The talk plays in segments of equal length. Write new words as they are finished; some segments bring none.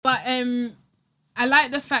I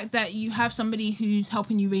like the fact that you have somebody who's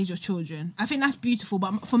helping you raise your children. I think that's beautiful.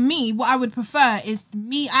 But for me, what I would prefer is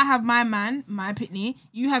I have my man, my pitney.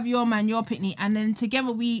 You have your man, your pitney, and then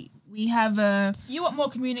together we have a. You want more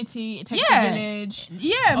community? It takes a village.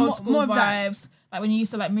 Yeah, old school more vibes. Of that. Like when you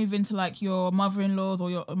used to like move into like your mother-in-law's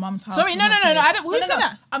or your mum's house. Sorry, no. I don't. Who said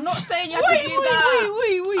that? I'm not saying you have to do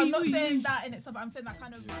that. I'm not saying that in itself. But I'm saying that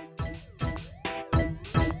kind of.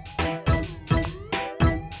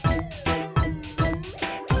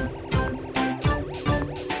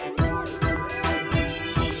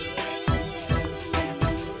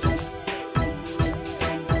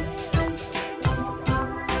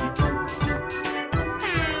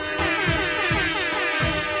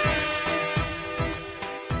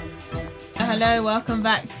 Hello, welcome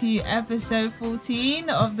back to episode 14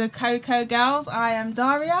 of the Coco Girls. I am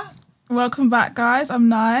Daria. Welcome back, guys. I'm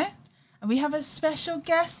Nai. And we have a special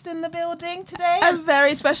guest in the building today. A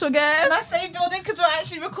very special guest. And I say building because we're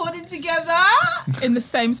actually recording together. In the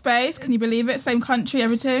same space. Can you believe it? Same country,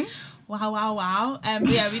 everything. Wow.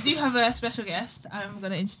 Yeah, we do have a special guest. I'm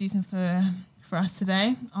going to introduce him for us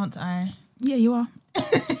today, aren't I? Yeah, you are.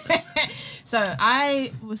 So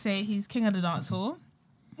I will say he's king of the dance hall.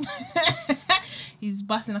 He's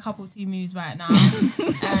busting a couple of team moves right now.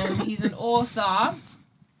 He's an author.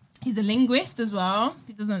 He's a linguist as well.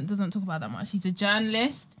 He doesn't talk about that much. He's a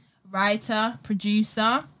journalist, writer,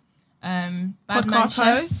 producer,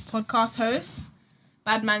 podcast host,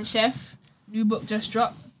 Badman Chef. New book just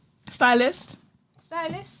dropped. Stylist.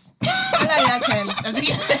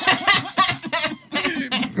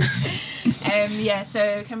 Yeah,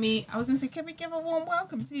 so can we give a warm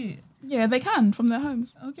welcome to you? Yeah, they can from their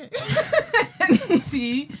homes. Okay.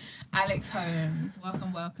 See, Alex Holmes.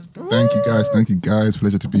 Welcome. Thank you guys.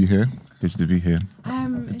 Pleasure to be here.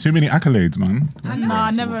 Too many accolades, man. Nah,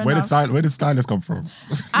 never Where enough. did stylist come from?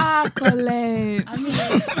 Accolades.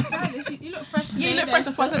 I mean, you look fresh today. You look fresh,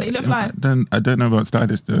 that's why I said it. You look fly. I don't know about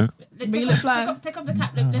stylist though. You look fly. Take off the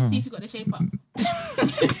cap. Let's see if you got the shape up.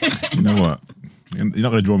 You know what? You're not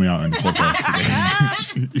going to draw me out on the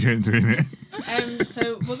podcast today. You ain't doing it.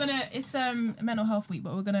 So it's mental health week,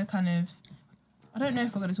 but we're going to I don't know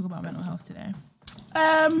if we're going to talk about mental health today.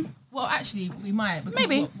 Well, actually, we might, because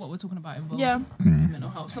maybe what we're talking about involves mental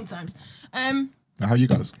health sometimes. How are you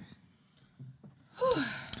guys?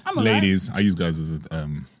 I'm alright. Ladies, I use guys as a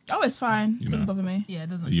Oh, it's fine. You Doesn't know. bother me. Yeah, it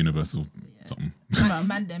doesn't. a universal something.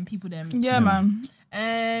 Man them, people them. Yeah, man.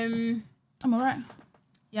 I'm alright.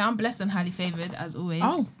 Yeah, I'm blessed and highly favoured, as always.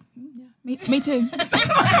 Oh, yeah. Me too.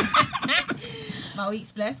 My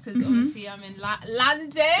week's blessed, because obviously I'm in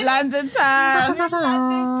London. London town. I'm in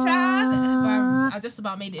London town. I just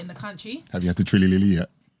about made it in the country. Have you had to trilly lily yet?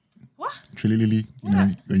 What? Trilly lily, you know,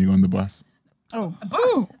 when you go on the bus. Oh, A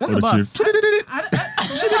bus? what's Or a the bus? tube.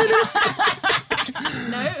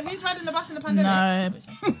 No, who's riding the bus in the pandemic? No.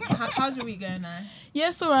 How's your week going now? Yeah,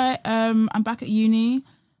 it's alright. I'm back at uni,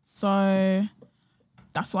 so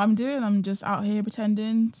that's what I'm doing. I'm just out here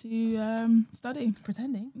pretending to study.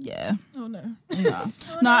 Pretending? Yeah. Oh, no.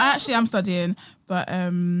 No, actually I'm studying, but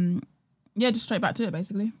yeah, just straight back to it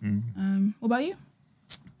basically. What about you?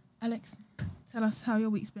 Alex, tell us how your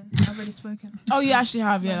week's been. I've already spoken. Oh, you actually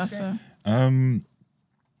have, yeah, that's fair.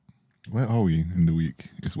 Where are we in the week?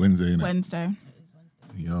 It's Wednesday, isn't it? Wednesday.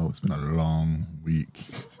 Yo, it's been a long week.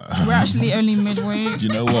 We're actually only midweek. Do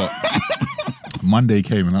you know what? Monday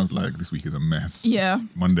came and I was like, this week is a mess. Yeah.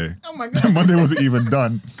 Monday. Oh my God. Monday wasn't even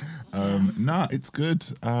done. Nah, it's good.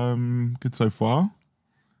 Good so far.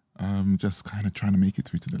 Just kind of trying to make it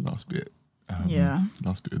through to the last bit.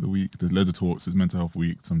 Last bit of the week. There's loads of talks. It's mental health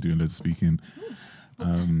week, so I'm doing loads of speaking.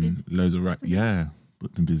 Loads of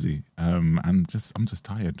booked and busy. I'm just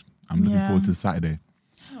tired. I'm looking forward to Saturday.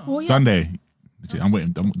 Oh, yeah. Sunday. I'm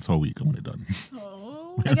waiting this whole week. I want it done.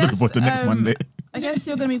 Looking forward to next Monday. I guess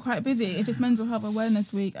you're going to be quite busy if it's Mental Health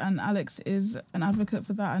Awareness Week and Alex is an advocate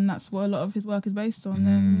for that and that's what a lot of his work is based on.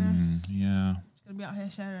 Then yes. Yeah. She's going to be out here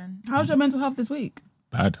sharing. How's your mental health this week?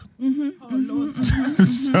 Bad. Oh, Lord.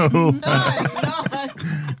 So No.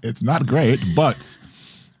 it's not great, but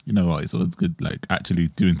you know what? It's always good, like actually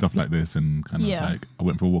doing stuff like this and kind of like I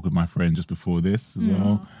went for a walk with my friend just before this as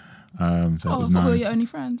well. So that was nice. We're your only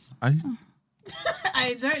friends. I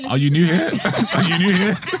don't Are you new here? Are you new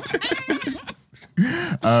here?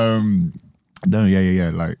 No,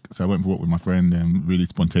 yeah. Like, so I went for a walk with my friend and really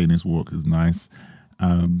spontaneous walk. It was nice.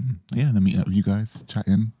 Then meeting up with you guys,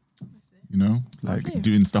 chatting, you know, like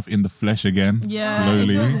doing stuff in the flesh again. Yeah,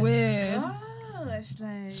 slowly. it feels weird. Gosh,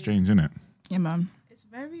 like, Strange, isn't it? Yeah, man. it's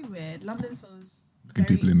very weird. London feels Looking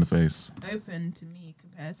people in the face. open to me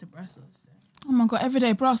compared to Brussels. So. Oh my god, every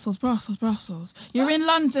day Brussels. You're in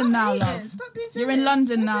London now, love. Stop being You're in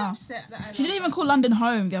London now. Upset that I She didn't love even call Brussels. London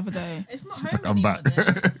home the other day. It's not She's home like, I'm anymore. back.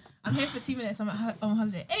 Then. I'm here for 2 minutes. I'm on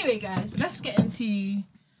holiday. Anyway, guys, let's get into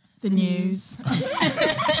The news.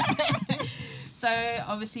 So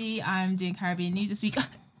obviously, I'm doing Caribbean news this week.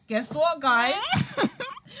 Guess what, guys?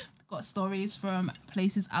 Got stories from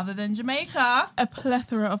places other than Jamaica. A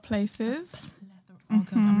plethora of places.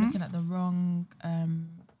 Okay, I'm looking at the wrong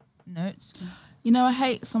notes. You know, I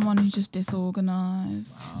hate someone who's just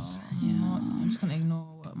disorganized. I'm just gonna ignore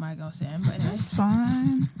what my girl's saying. But anyways, It's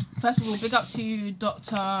fine. first of all, big up to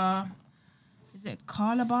Dr. Is it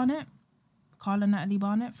Carla Natalie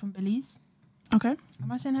Barnett from Belize? Okay. Am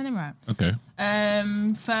I saying her name right? Okay.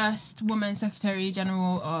 First woman Secretary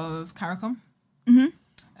General of CARICOM.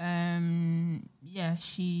 Yeah,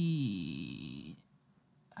 she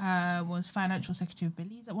was Financial Secretary of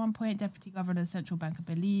Belize at one point, Deputy Governor of the Central Bank of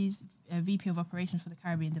Belize, VP of Operations for the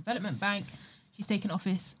Caribbean Development Bank. She's taken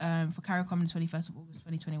office for CARICOM on the 21st of August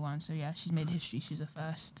 2021. So yeah, she's made history. She's the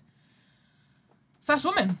first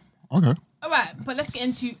woman. Okay. All right, but let's get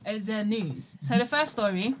into the news. So the first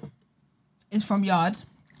story is from Yard,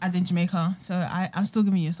 as in Jamaica. So I'm still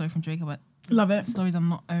giving you a story from Jamaica, but Love it. stories are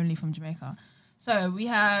not only from Jamaica. So we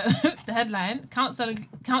have the headline: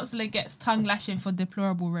 Councillor gets tongue lashing for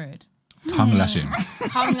deplorable road. Tongue lashing.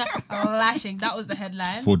 Tongue lashing. That was the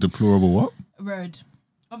headline. For deplorable what? Road.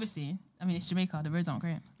 Obviously, I mean it's Jamaica. The roads aren't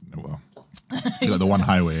great. Oh, well. You got the one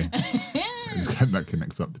highway that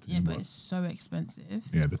connects up the two. Yeah, but it's so expensive.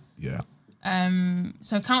 Yeah.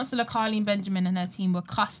 So Councillor Carleen Benjamin and her team were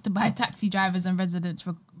cussed by taxi drivers and residents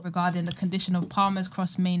regarding the condition of Palmer's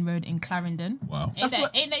Cross Main Road in Clarendon. Wow. Ain't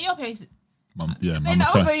that your place? Yeah, They know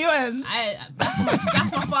for you ends.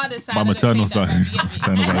 That's my father's side. My I don't maternal claim that, side. but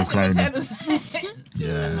Maternal side is Clarendon. Maternal side. Yeah.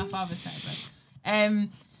 That's my father's side, bro.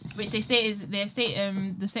 Which they state is the state of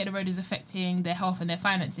the road is affecting their health and their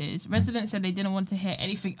finances. Residents said they didn't want to hear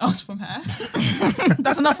anything else from her.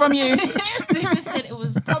 That's enough from you. They just said it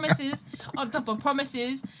was promises on top of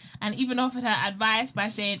promises, and even offered her advice by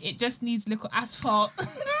saying it just needs little asphalt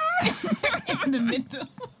in the middle.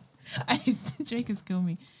 Jamaica's kill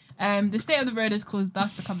me. The state of the road has caused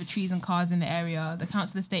dust to cover trees and cars in the area. The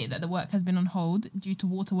councillor stated that the work has been on hold due to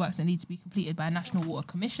water works that need to be completed by a National Water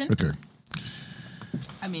Commission. Okay.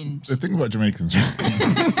 I mean, The thing about Jamaicans,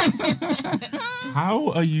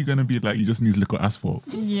 how are you going to be like, you just need little asphalt?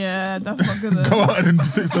 Yeah, that's not good. Go out and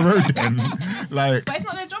fix the road then. Like, but it's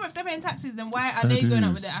not their job. If they're paying taxes, then why are Fair they going out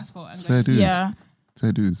dues. with their asphalt? And fair dues. Yeah.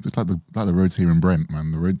 Fair dues. It's like the roads here in Brent,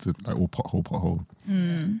 man. The roads are like all pothole.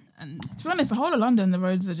 And To be honest, the whole of London, the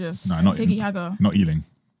roads are just No, not piggy hagger. Not Ealing.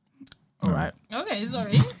 All right. okay,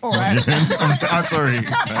 sorry. All right. I'm sorry.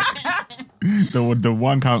 The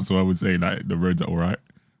one council I would say like the roads are all right,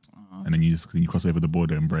 and then you cross over the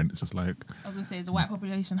border in Brent. It's just like I was gonna say, is the white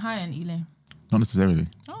population high in Ealing? not necessarily.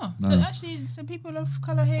 Oh, No. so people of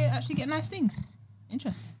colour here actually get nice things.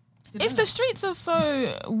 Interesting. If the streets are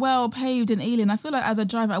so well paved in Ealing, I feel like as a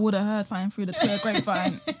driver, I would have heard something through the Twitter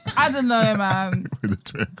grapevine. I don't know, man. With the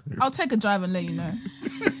track. I'll take a drive and let you know.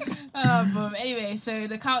 But anyway, so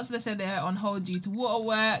the councillor said they're on hold due to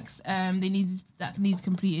waterworks. That needs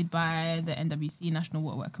completed by the NWC, National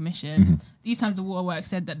Waterwork Commission. These times the waterworks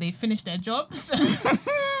said that they finished their jobs.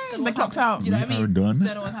 They clocked out. Do you know what I We are mean? done.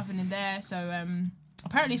 Don't know what's happening there. So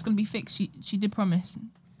apparently it's going to be fixed. She did promise.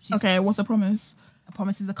 Okay, what's the promise? A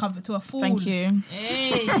promise is a comfort to a fool. Thank you.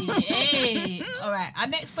 Hey. All right. Our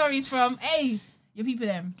next story is from your people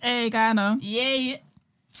them. Hey, Guyana. Yeah.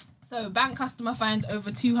 So, bank customer finds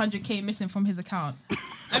over 200k missing from his account.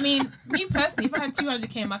 I mean, me personally, if I had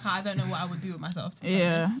 200k in my account, I don't know what I would do with myself. To be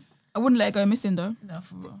Yeah. honest. I wouldn't let it go missing though. No,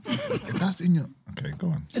 for real. That's in your okay. Go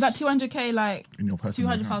on. Is that 200k like? In your personal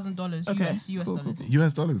account. $200,000 Okay, US cool, dollars.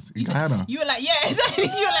 US dollars in You said- Guyana. You were like, yeah, exactly.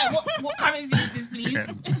 You were like, what currency is this, please?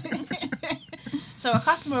 So a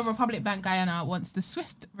customer of Republic Bank Guyana wants the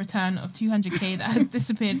swift return of 200k that has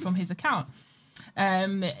disappeared from his account.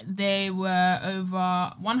 There were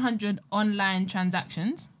over 100 online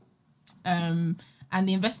transactions. And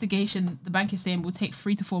the investigation, the bank is saying, will take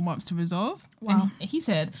 3 to 4 months to resolve. Wow. And he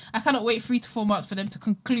said, I cannot wait 3 to 4 months for them to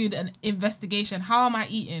conclude an investigation. How am I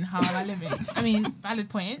eating? How am I living? I mean, valid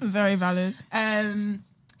point. Very valid.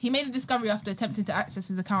 He made a discovery after attempting to access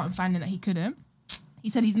his account and finding that he couldn't. He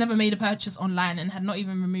said he's never made a purchase online and had not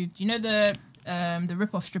even removed, you know, the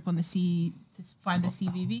rip-off strip on the C to find the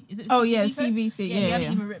CVV? Is it Oh, CVV yeah, code? CVC. Yeah, Yeah, he hadn't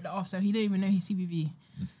yeah. even ripped it off, so he didn't even know his CVV.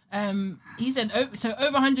 He said, so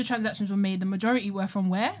over 100 transactions were made. The majority were from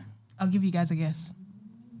where? I'll give you guys a guess.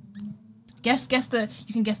 You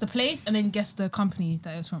can guess the place and then guess the company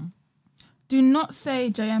that it was from. Do not say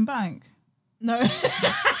JM Bank. No. Okay,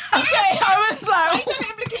 I was Are you like, trying to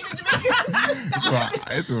implicate the Jamaicans? It's alright.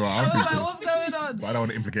 It's alright. I was I'm like, thinking, what's going on? but I don't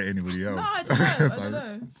want to implicate anybody else. No, I don't know. I So- don't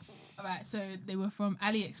know. Alright, so they were from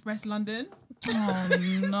AliExpress London. Oh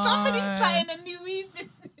no. Somebody's starting a new weave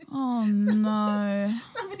business. Oh no.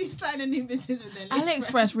 Somebody's starting a new business with their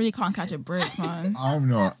AliExpress really can't catch a break, man. I'm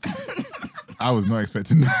not. I was not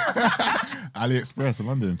expecting that. AliExpress in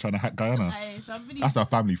London trying to hack Guyana. Hey, somebody. That's our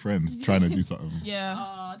family friend trying to do something. Yeah.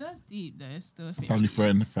 Oh, that's deep though. Still. Family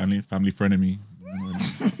friend, family frenemy.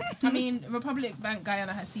 I mean, Republic Bank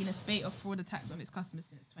Guyana has seen a spate of fraud attacks on its customers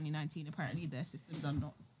since 2019. Apparently, their systems are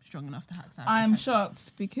not strong enough to hack cyber I'm attacks.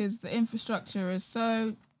 shocked because the infrastructure is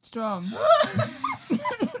so strong.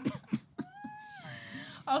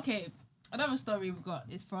 Okay, another story we've got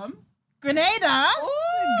is from Grenada. Ooh,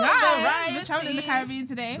 Guys, we're traveling in the variety. Caribbean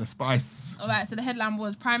today. The spice. All right, so the headline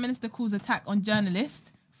was Prime Minister calls attack on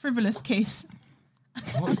journalist, frivolous case.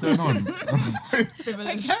 What's going on?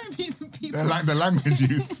 Like Caribbean people. the language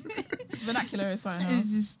use. Vernacular is something It's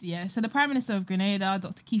else. just, yeah. So the Prime Minister of Grenada,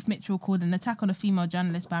 Dr. Keith Mitchell, called an attack on a female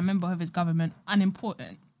journalist by a member of his government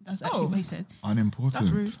unimportant. That's actually what he said. Unimportant. That's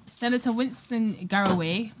rude. Senator Winston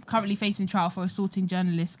Garraway, currently facing trial for assaulting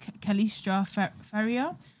journalist Kalistra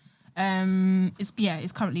Faria,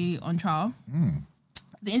 is currently on trial.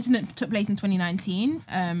 The incident took place in 2019.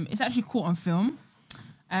 It's actually caught on film.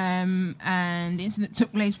 And the incident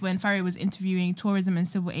took place when Faria was interviewing Tourism and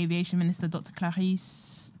Civil Aviation Minister Dr.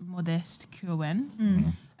 Clarice Modeste Curwen.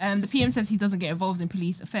 The PM says he doesn't get involved in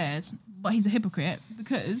police affairs, but he's a hypocrite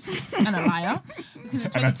and a liar.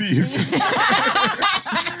 Because And a thief.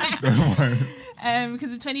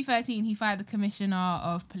 because in 2013 he fired the commissioner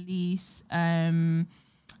of police and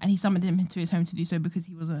he summoned him to his home to do so because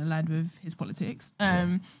he wasn't aligned with his politics.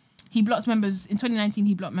 He blocked members in 2019.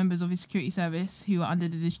 He blocked members of his security service who are under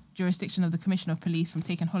the jurisdiction of the commissioner of police from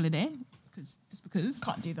taking holiday because.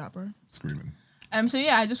 Can't do that, bro. Screaming. So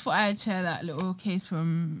yeah, I just thought I'd share that little case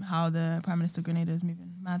from how the Prime Minister of Grenada is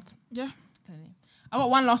moving mad. Yeah. Clearly. I got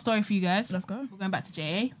one last story for you guys. Let's go. We're going back to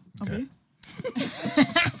JA. Okay.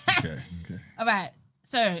 Okay. All right.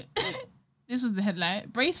 So this was the headline.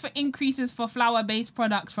 Brace for increases for flour-based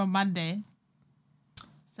products from Monday.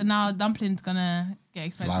 So now dumpling's gonna get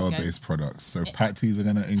expensive. Flour-based products. So patties are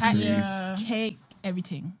gonna increase. Yeah. Cake,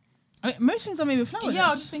 everything. I mean, most things are made with flour. Yeah, though.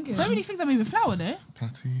 I was just thinking. So many things are made with flour, though.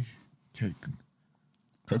 Patty, cake,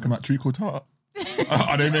 coconut treacle tart.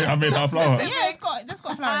 Are they made? I made out of flour. Yeah, that's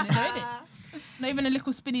got flour in it, though, isn't it? Not even a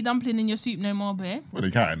little spinny dumpling in your soup no more, babe. Well, they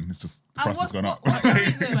can. It's just the price has gone up. What's the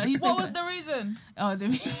reason? Like, he's What was thinking- the reason?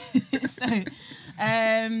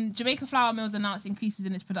 Jamaica Flour Mills announced increases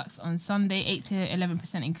in its products on Sunday, 8 to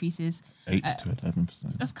 11% increases. 8 to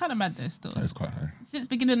 11%. That's kind of mad, though, still. That is quite high. Since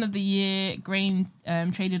beginning of the year, grain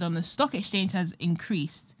traded on the stock exchange has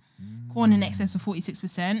increased. Corn in excess of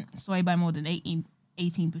 46%, soy by more than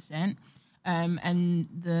 18%. And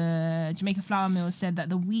the Jamaica Flour Mills said that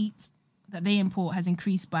the wheat that they import has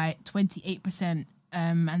increased by 28%,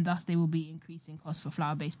 and thus they will be increasing costs for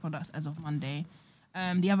flour-based products as of Monday.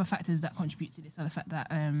 The other factors that contribute to this are the fact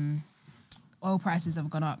that oil prices have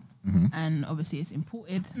gone up, and obviously it's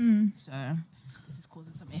imported, so this is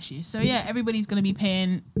causing some issues. So yeah, everybody's going to be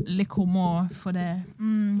paying little more for their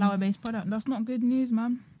flour-based products. That's not good news,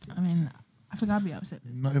 man. I mean, I think I'd be upset.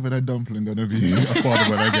 Not even a dumpling gonna be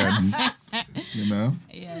affordable again. You know?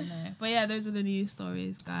 Yeah, no. But yeah, those are the news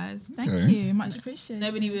stories, guys. Thank Okay. you. Much appreciated.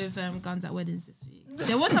 Nobody with guns at weddings this week.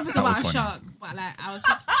 There was something That was about a funny. shark, but like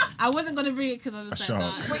I wasn't gonna bring it because I was just A like,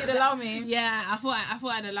 shark. nah. Wait, allow me. Yeah, I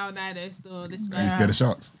thought I'd allow Nido still this Are you man. scared of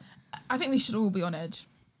sharks? I think we should all be on edge.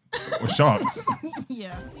 Or sharks?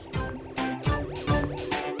 Yeah.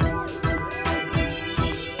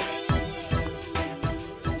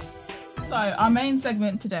 So our main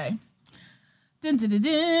segment today, Dun, dun, dun, dun. Do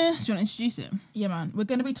you want to introduce it? yeah, man, we're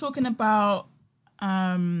going to be talking about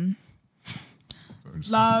So just-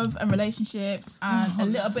 love and relationships and a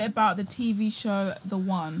little bit about the TV show The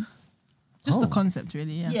One. Just Oh. the concept,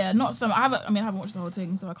 really. Yeah. Yeah, not some. I haven't watched the whole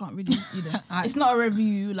thing, so I can't really. It's not a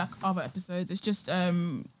review like other episodes. It's just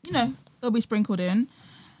it'll be sprinkled in.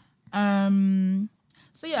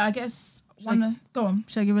 So yeah, I guess go on.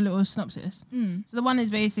 Should I give a little synopsis? So the one is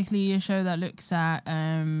basically a show that looks at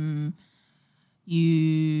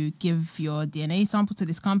you give your DNA sample to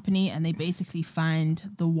this company and they basically find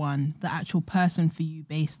the actual person for you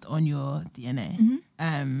based on your DNA.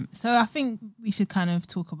 So I think we should kind of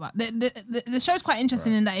talk about the show's quite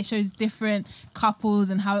interesting in that it shows different couples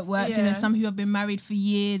and how it works. You know, Yeah. some who have been married for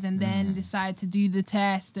years and then decide to do the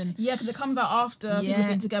test and Yeah, because it comes out after people Yeah. have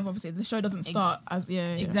been together. Obviously, the show doesn't start as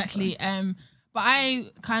exactly. But I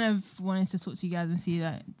kind of wanted to talk to you guys and see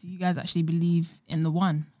that, do you guys actually believe in the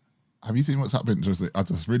one? Have you seen what's happened? Just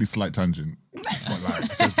really slight tangent,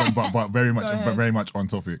 but very much on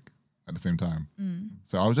topic at the same time.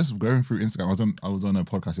 So I was just going through Instagram. I was on a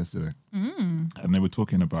podcast yesterday, and they were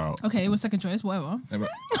talking about. Okay, it was second choice, whatever.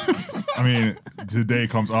 I mean, today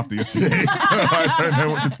comes after yesterday, so I don't know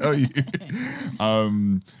what to tell you.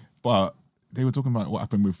 But they were talking about what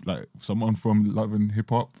happened with like someone from Love and Hip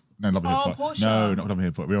Hop. No, Love and Hip Hop. Portia. No, not Love and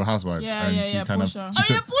Hip Hop. Real Housewives. Yeah, Portia.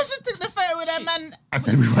 Portia took the photo with that man. I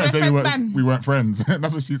said we weren't friends.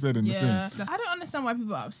 That's what she said in the thing. I don't understand why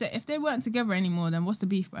people are upset. If they weren't together anymore, then what's the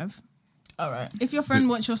beef, bruv? All right. If your friend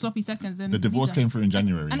wants your sloppy seconds, then The divorce came through in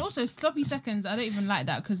January. And also sloppy seconds, I don't even like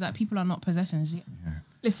that because like people are not possessions. Yeah.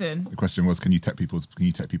 Listen. The question was, can you take people's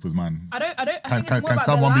man? I think it's more Can about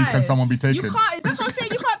someone be taken? You can't. That's what I'm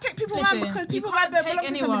saying. You can't take people man because people man don't belong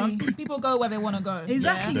to somebody. People go where they want to go.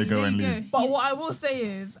 Exactly. They go and leave. But what I will say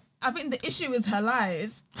is, I think the issue is her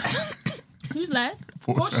lies. Whose lies?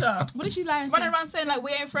 Portia. What did she lie? Running around saying like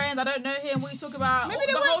we ain't friends. I don't know him. What you talk about? Maybe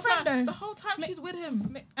they weren't friends though. The whole time she's with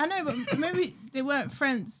him. I know, but maybe they weren't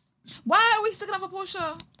friends. Why are we sticking up for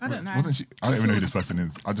Portia? I don't know. Wasn't she? I don't even know who this person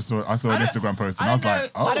is. I saw an Instagram post and I was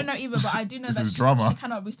like, oh, I don't know either, but I do know this that is drama. She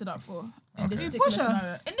cannot be stood up for in this particular Portia?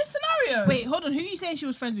 scenario. In this scenario. Wait, hold on. Who are you saying she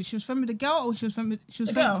was friends with? She was friends with the girl, or she was friends with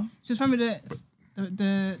The girl. She was friends with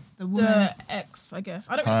the woman. The ex, I guess.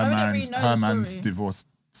 I don't really know her the man's story. divorced.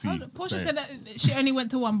 Portia said that she only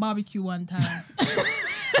went to one barbecue one time.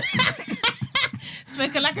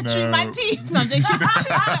 Smoking like a tree, my teeth. No, I'm joking.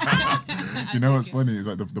 You know what's funny is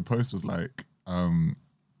like the post was like, what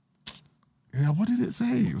did it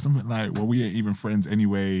say? It was something like, well, we ain't even friends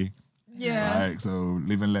anyway. Yeah. Like, so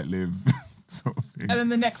live and let live. Sort of thing. And then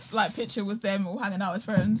the next like picture was them all hanging out as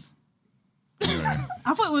friends. Yeah.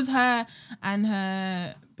 I thought it was her and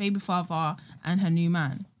her baby father and her new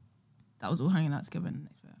man that was all hanging out together in the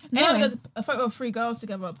next photo. No, Anyway. there's a photo of 3 girls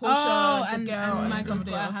together. Portia, and the girl, Michael's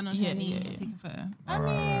somebody got her else. hand on her knee and taking a photo.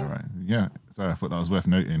 Right. Yeah. So I thought that was worth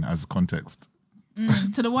noting as context.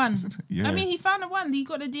 To the one. Yeah. I mean, he found the one. He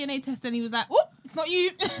got the DNA test and he was like, oh, it's not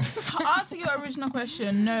you. To answer your original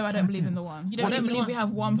question, no, I don't believe in the one. You don't I don't believe in believe the we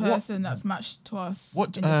have one person that's matched to us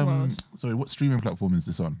What? in this world. Sorry. What streaming platform is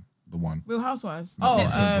this on? The one. Real Housewives.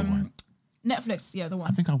 Netflix. The one. Netflix, yeah, the one.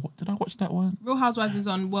 I think did I watch that one? Real Housewives is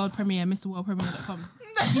on world premiere, MrWorldPremiere.com.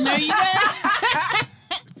 You know.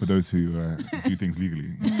 For those who do things legally,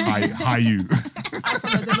 hi you. I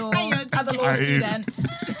follow the law as a law student.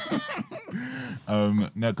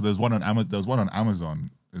 No, because there's one on Amazon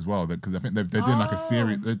as well. Because I think they're doing like a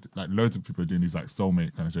series. Like loads of people are doing these like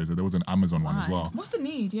soulmate kind of shows. So there was an Amazon one as well. What's the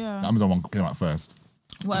need? Yeah. The Amazon one came out first,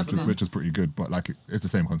 Whatever. which is pretty good. But like it's the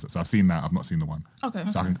same concept. So I've seen that. I've not seen the one. Okay.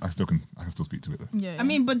 So I can still speak to it though. Yeah. I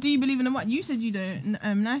mean, but do you believe in the one? You said you don't.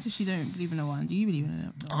 Nice as she don't believe in the one. Do you believe in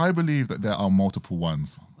it? I believe that there are multiple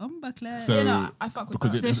ones. So yeah, no, I fuck with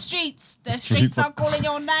because that. The streets are calling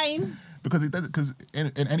your name. Because it does because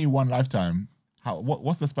in any one lifetime,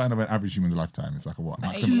 what's the span of an average human's lifetime? It's like a what?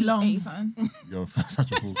 Maximum. Too long. 80 something. You're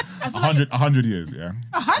such a fool. 100 years, yeah.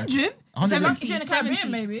 100? 100 If you're in the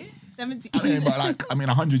Caribbean, maybe. 70. I mean, but like,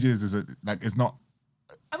 100 years is it's not.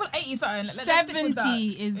 I feel 80 something. Let's stick with 70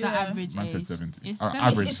 that. is the average Man age. said 70. It's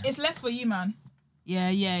Average. It's less for you, man. Yeah,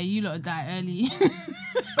 you lot die early.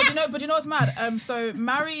 But you know what's mad? So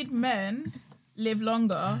married men live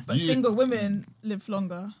longer, but single women live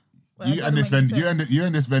longer. You and this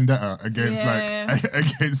vendetta against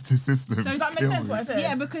against the system. So does that make sense what I said?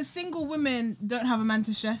 Yeah, because single women don't have a man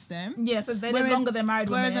to stress them. Yeah, so they live longer than married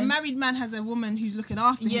women. Whereas a married man has a woman who's looking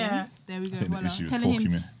after him. There we go. The issue is Telling him,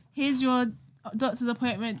 porcupine. here's your doctor's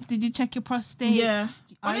appointment. Did you check your prostate? Yeah.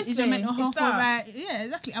 Is your mental health that. alright? Yeah,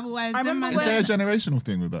 exactly. Otherwise, remember Is there a generational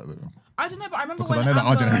thing with that though? I don't know, but I remember Because I when know that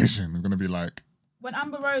our generation is going to be like. When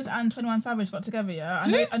Amber Rose and 21 Savage got together, yeah,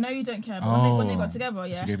 I know you don't care, but when they got together,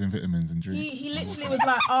 yeah, She gave him vitamins and drinks. he literally was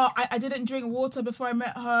like, I didn't drink water before I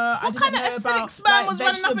met her. What kind of acidic sperm was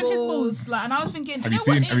running up in his balls? Like, and I was thinking, Have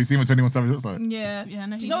you seen what 21 Savage looks like? Yeah, Yeah, I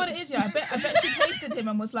know do he you know what it looks- is? Yeah, I bet she tasted him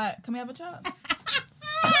and was like, can we have a chat?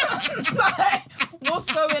 Like, what's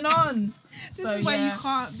going on? This is why you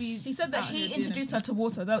can't be. He said that out he here doing introduced it. her to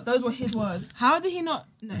water. Those were his words. How did he not?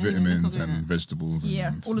 No, Vitamins let's not go and there. vegetables. And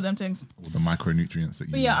Yeah, all of them things. all the micronutrients that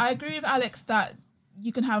you But need. yeah, I agree with Alex that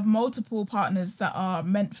you can have multiple partners that are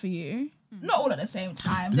meant for you. Not all at the same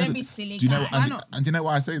time. Don't be silly. Do you know? guys. And do you know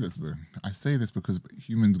why I say this though? I say this because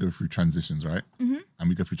humans go through transitions, right? Mm-hmm. And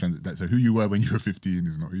we go through transitions. So who you were when you were 15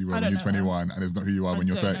 is not who you were I when don't you're know her. 21, and it's not who you are when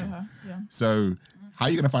you're don't 30. know her, yeah. So how are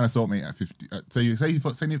you gonna find a soulmate at 50? Say you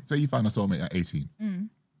find a soulmate at 18.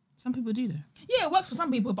 Some people do though. Yeah, it works for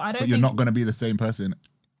some people, but I don't. But you're not going to be the same person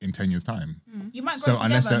in 10 years' time. You might grow together,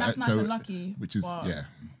 and that's nice and lucky. Which is, yeah.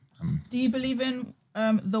 Do you believe in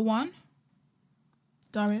the one,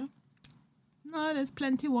 Daria? No, there's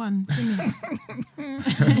plenty one.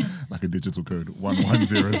 Like a digital code,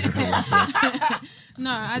 1100.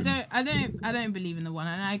 No, I don't believe in the one,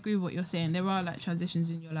 and I agree with what you're saying. There are like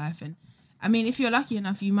transitions in your life, and I mean, if you're lucky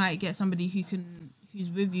enough, you might get somebody who's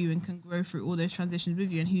with you and can grow through all those transitions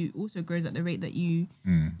with you, and who also grows at the rate that you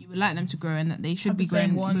would like them to grow, and that they should be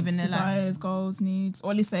growing within their life. Desires, goals, needs,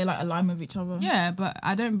 or at least they like align with each other. Yeah, but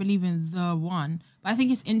I don't believe in the one. But I think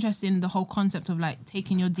it's interesting, the whole concept of like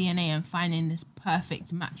taking your DNA and finding this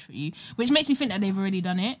perfect match for you, which makes me think that they've already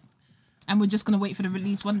done it, and we're just gonna wait for the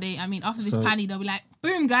release one day. I mean, after this panty, they'll be like,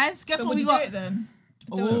 "Boom, guys, guess what we got?" Do it then?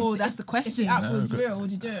 That's the question. If the app was real,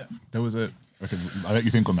 would you do it? There was okay, I'll let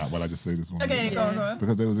you think on that while I just say this one. Okay, go on.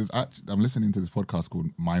 Because there was this, I'm listening to this podcast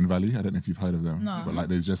called Mind Valley. I don't know if you've heard of them. No. But like,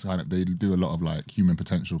 there's just they do a lot of like human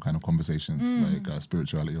potential kind of conversations, like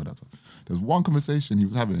spirituality, all that stuff. There's one conversation he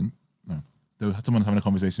was having. No, someone having a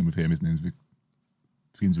conversation with him. His name's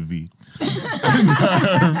begins with V. Big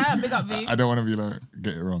up V. I don't want to be like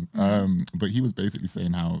get it wrong. But he was basically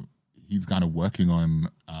saying how he's kind of working on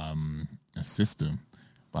a system,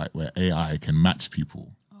 like where AI can match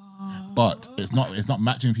people. But it's not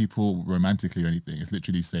matching people romantically or anything. It's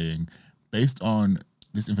literally saying, based on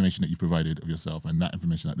this information that you provided of yourself and that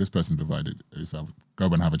information that this person provided of yourself, go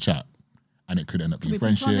and have a chat. And it could end up being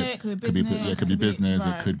friendship. It could be business.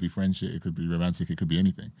 Right. It could be friendship. It could be romantic. It could be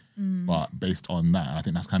anything. But based on that, I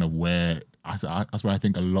think that's kind of where that's where I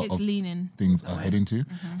think a lot of things are heading to.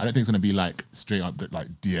 I don't think it's going to be like straight up like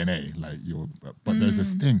DNA, like but there's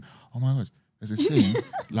this thing. Oh my gosh. There's this thing,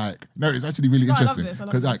 like, no, it's actually really interesting.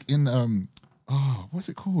 Because, like, in, what's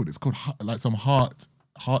it called? It's called, like, some heart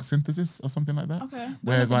synthesis or something like that. Okay.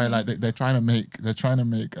 Whereby, like, they're trying to make,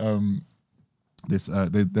 this,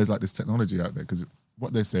 there's, like, this technology out there. Because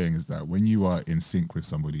what they're saying is that when you are in sync with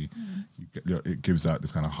somebody, it gives out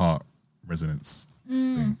this kind of heart resonance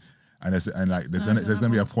thing. And there's going to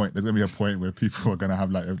be a point where people are going to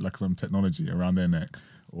have, like some technology around their neck.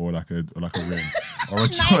 Or like a ring, or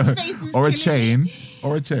a chain,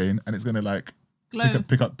 and it's gonna like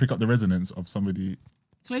pick up the resonance of somebody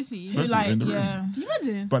close to you. In the room. Can you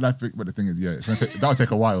imagine? But the thing is, it's gonna that'll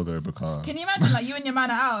take a while though, because can you imagine like you and your man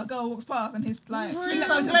are out, a girl walks past and he's like, what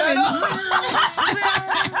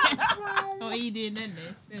are you doing then?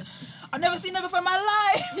 I've never seen her before in my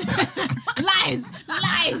life. Lies.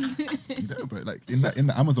 But like in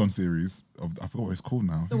the Amazon series of, I forgot what it's called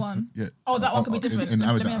now. The one? Yeah. Oh, that one could be different. In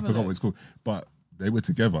Amazon, I forgot what it's called. But they were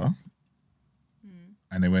together,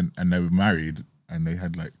 and they were married, and they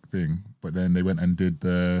had like thing. But then they went and did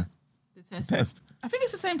the test. I think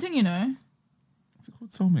it's the same thing, you know. What's it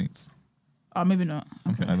called? Soulmates. Oh, maybe not.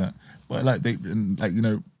 Something like that. But like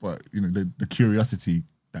the curiosity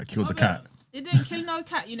that killed the cat. It didn't kill no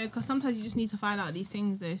cat, you know, because sometimes you just need to find out these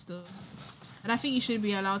things though still. And I think you should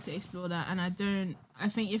be allowed to explore that. And I think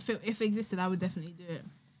if it existed, I would definitely do it.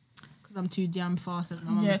 Because I'm too damn fast, as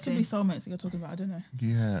my mum would say. It could be soulmates that you're talking about, I don't know.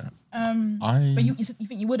 Yeah. But you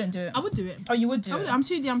think you wouldn't do it? I would do it. Oh, you would do it? I'm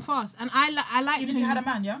too damn fast. And I like even if you had a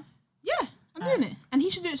man, yeah? Yeah, I'm doing it. And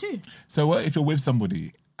he should do it too. So what if you're with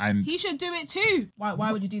somebody and... He should do it too.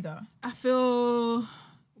 Why would you do that? I feel,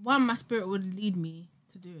 my spirit would lead me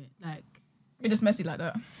to do it. Like, you're just messy like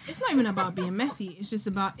that. It's not even about being messy. It's just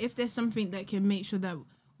about if there's something that can make sure that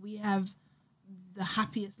we have the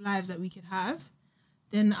happiest lives that we could have,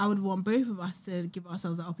 then I would want both of us to give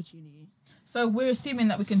ourselves that opportunity. So we're assuming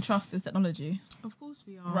that we can trust this technology. Of course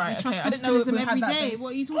we are. Right, we trust okay. I didn't know we every had day. that. What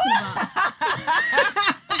are you talking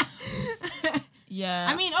about? Yeah.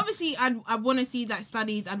 I mean, obviously, I'd want to see like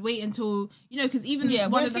studies. I'd wait until, you know, because even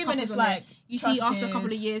one of the couples it's like you see after a couple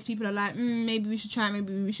of years, people are like, maybe we should try it,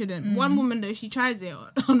 maybe we shouldn't. One woman though, she tries it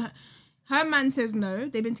on her man says no.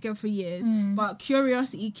 They've been together for years, but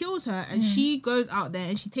curiosity kills her, and she goes out there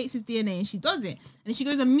and she takes his DNA and she does it, and she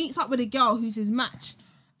goes and meets up with a girl who's his match,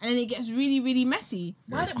 and then it gets really, really messy.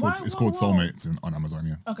 Yeah, it's called Soulmates on Amazon.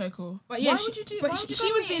 Yeah. Okay, cool. But yeah, why would you do? But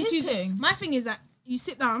she was being too. My thing is that you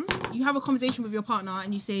sit down, you have a conversation with your partner,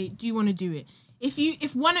 and you say, "Do you want to do it?"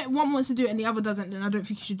 If one wants to do it and the other doesn't, then I don't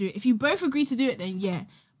think you should do it. If you both agree to do it, then yeah.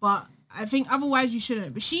 But I think otherwise you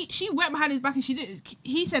shouldn't. But she went behind his back and she did.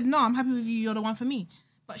 He said, "No, I'm happy with you. You're the one for me."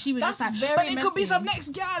 But she was just like, "But it could be some next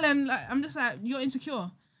girl," and like, I'm just like, "You're insecure."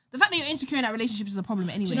 The fact that you're insecure in that relationship is a problem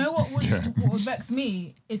anyway. Do you know what would vex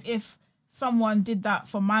me is if someone did that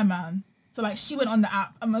for my man. So like she went on the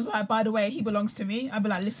app and was like, "By the way, he belongs to me." I'd be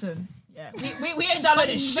like, "Listen, Yeah, we ain't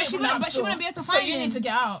downloading shit. But she wouldn't be able to find him. So you need to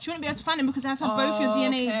get out. She wouldn't be able to find him because it has to have both your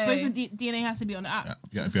DNA. Both your DNA has to be on the app.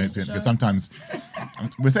 Yeah, because sometimes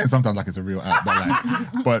we're saying sometimes like it's a real app,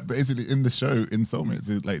 but basically in the show in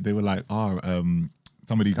Soulmates, like they were like,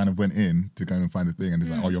 somebody kind of went in to go and find the thing, and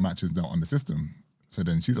it's like, your match is not on the system. So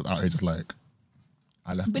then she's out here just like,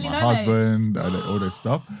 I left my husband, all this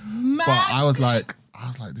stuff. But I was like,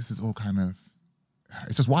 this is all kind of,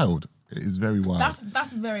 it's just wild. It is very wild.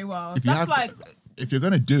 That's very wild. If you're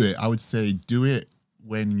gonna do it, I would say do it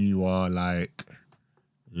when you are like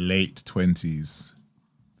late 20s,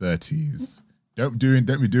 30s. Don't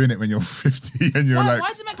be doing it when you're 50 and you're why like. Why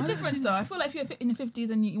does it make a difference though? I feel like if you're in your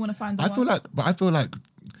 50s and you want to find the one. I feel like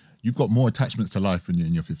you've got more attachments to life when you're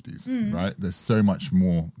in your 50s, right? There's so much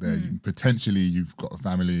more there. Potentially, you've got a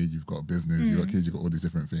family, you've got a business, you've got kids, you've got all these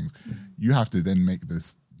different things. You have to then make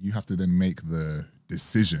the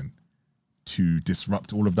decision to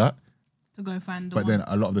disrupt all of that. To go find. But then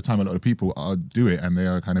a lot of the time, a lot of people do it, and they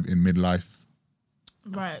are kind of in midlife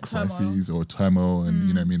crises or turmoil, and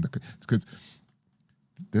you know what I mean? Because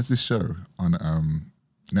there's this show on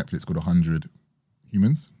Netflix called 100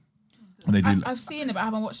 Humans. And they do. I've seen it, but I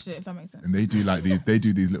haven't watched it. If that makes sense. And they do like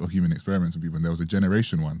these little human experiments with people. And there was a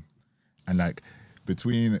generation one, and like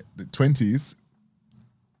between the 20s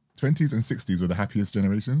and 60s were the happiest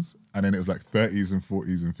generations, and then it was like 30s and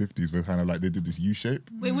 40s and 50s were kind of like they did this U shape.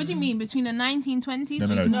 Wait, what do you mean between the 1920s? No,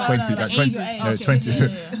 20,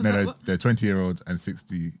 they're 20-year-olds and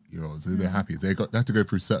 60-year-olds. So they're happy. They have to go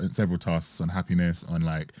through several tasks on happiness, on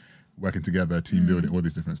like working together, team building, all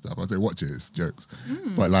this different stuff. I'd say watch it, it's jokes,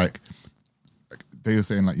 but like they were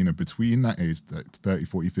saying, like, you know, between that age, like 30,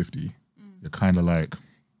 40, 50, you're kind of like,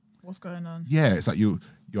 what's going on? Yeah, it's like your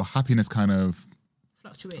happiness kind of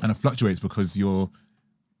fluctuates because you're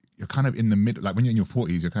kind of in the middle. Like when you're in your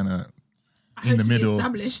 40s, you're kind of in the middle. You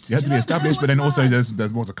have to be established, but then also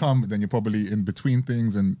there's more to come. Then you're probably in between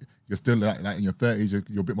things, and you're still like in your 30s.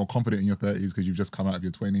 You're a bit more confident in your 30s because you've just come out of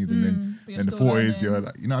your 20s, and then in the 40s, you're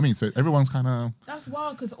like, you know what I mean. So everyone's kind of. That's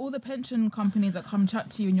wild because all the pension companies that come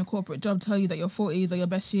chat to you in your corporate job tell you that your 40s are your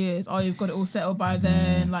best years. Oh, you've got it all settled by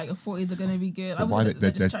then. Like your 40s are going to be good. Why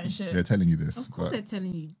they're just chatting shit. They're telling you this. Of course, they're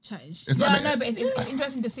telling you chatting shit. Yeah, I know, but it's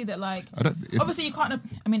interesting to see that. Like, obviously, you can't.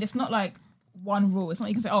 I mean, it's not like one rule. It's not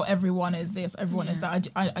you can say, oh, everyone is this, everyone is that.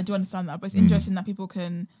 I do understand that, but it's interesting that people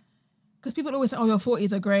can, because people always say, oh, your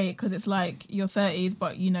 40s are great because it's like your 30s,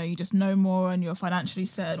 but you know, you just know more and you're financially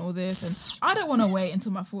set and all this. And I don't want to wait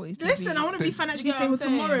until my 40s. Listen, I want to be financially stable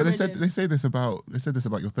tomorrow. But they say this about your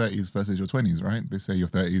 30s versus your 20s, right? They say your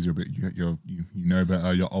 30s, you know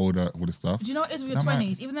better, you're older, all this stuff. Do you know what it is with your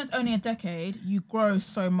 20s? Even though it's only a decade, you grow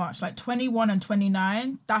so much. Like 21 and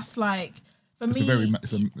 29, that's like.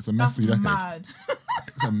 It's a messy decade. Mad.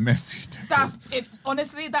 It's a messy decade. That's it.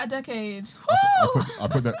 Honestly, that decade. I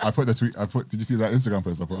put the tweet. Did you see that Instagram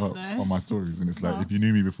post I put up on my stories? And it's like, if you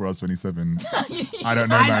knew me before I was 27, I don't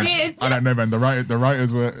know, man. I don't know, man. The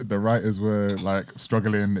writers were like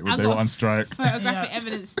struggling. They were on strike. Photographic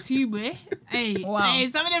evidence too, boy. Hey,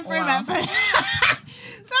 some of them threw back.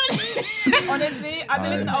 Honestly, I've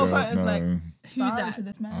been looking at old photos like. Who's that? To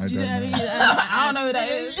this man? Do you know what I mean? I don't know who that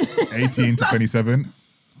is. 18 to 27.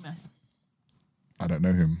 Yes. I don't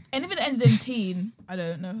know him. And if it ended in teen, I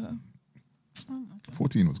don't know her.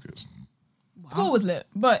 14 was good. Wow. School was lit,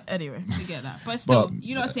 but anyway, we get that. But still,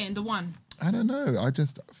 you're not saying the one. I don't know. Would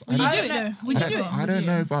you do it though? Would you do it? I don't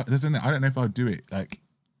know if I don't know if I'd do it like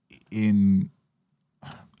in.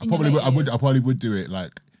 I probably would do it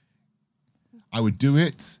like. I would do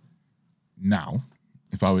it now.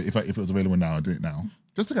 If it was available now, I'd do it now.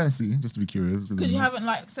 Just to kind of see, just to be curious. Because you haven't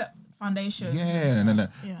like set foundation. Yeah, no.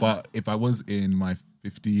 Yeah. But if I was in my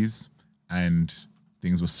 50s and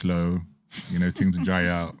things were slow, you know, things would dry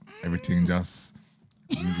out, everything just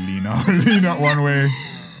lean out one way,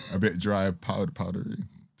 a bit dry, powdery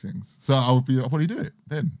things. So I'll probably do it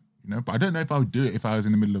then, you know. But I don't know if I would do it if I was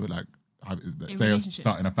in the middle of it, like say I was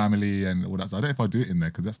starting a family and all that. So I don't know if I'd do it in there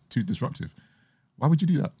because that's too disruptive. Why would you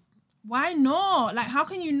do that? Why not? Like, how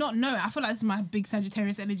can you not know? I feel like this is my big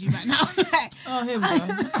Sagittarius energy right now. Oh, here we go.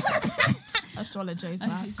 Astrologers, man.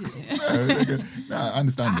 No, I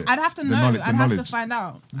understand it. I'd have to know. I'd have to find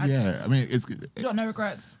out. Yeah, I mean, it's... You got no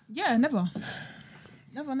regrets? Yeah, never.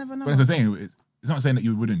 Never. But as I'm saying, it's not saying that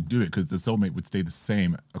you wouldn't do it because the soulmate would stay the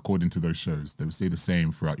same according to those shows. They would stay the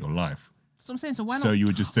same throughout your life. So I'm saying, so why not? So you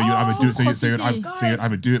would just, you'd either do it. So you'd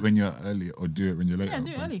either do it when you're early or do it when you're later. Yeah,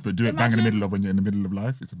 do it early. But do it bang in the middle of when you're in the middle of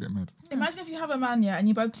life. It's a bit mad. Imagine if you have a man, and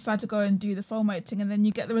you both decide to go and do the soulmate thing, and then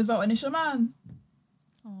you get the result, and it's your man.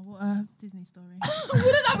 Oh, what a Disney story!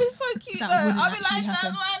 Wouldn't that be so cute? I'd be like, happen.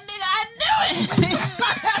 that's my nigga. I knew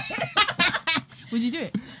it. Would you do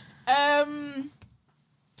it?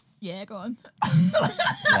 Yeah, go on.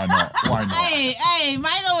 Why not? Hey,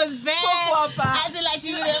 mine was bad. I feel like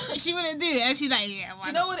she wouldn't do it, and she's like, yeah. Why do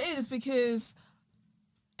you know what it is? Because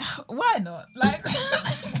why not? Like,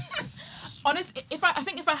 honestly, I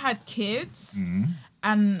think if I had kids,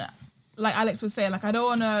 and like Alex was saying, like I don't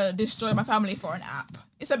want to destroy my family for an app.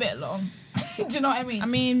 It's a bit long. Do you know what I mean? I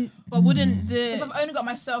mean, but wouldn't if I've only got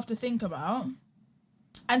myself to think about,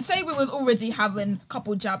 and say we was already having a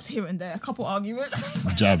couple jabs here and there, a couple arguments.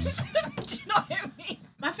 Jabs. Do you know what I mean?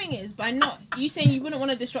 My thing is, by not you saying you wouldn't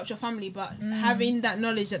want to disrupt your family, but having that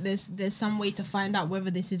knowledge that there's some way to find out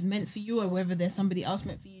whether this is meant for you or whether there's somebody else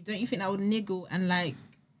meant for you, don't you think that would niggle and like,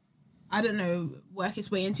 I don't know, work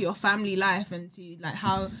its way into your family life and to like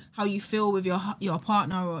how you feel with your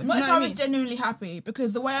partner or not if I was genuinely happy,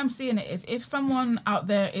 because the way I'm seeing it is if someone out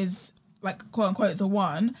there is like quote unquote the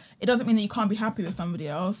one, it doesn't mean that you can't be happy with somebody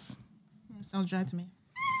else. Sounds dry to me.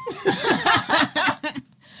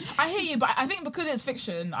 I hear you, but I think because it's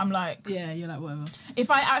fiction, I'm like, yeah, you're like whatever. If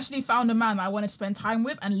I actually found a man that I wanted to spend time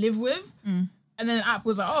with and live with, and then an app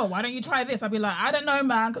was like, oh, why don't you try this? I'd be like, I don't know,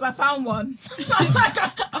 man, because I found one.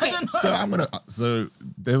 I don't know. So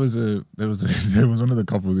there was one of the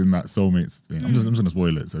couples in that soulmates thing. I'm just gonna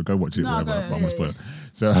spoil it. So go watch it, whatever. But I'm gonna spoil it.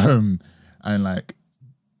 So and like,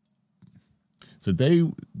 so they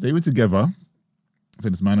were together. So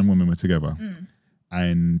this man and woman were together,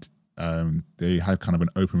 and they had kind of an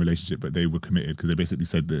open relationship, but they were committed because they basically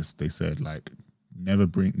said this. They said like, never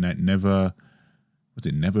bring them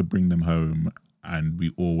home, and we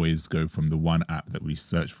always go from the one app that we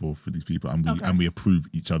search for these people, and we approve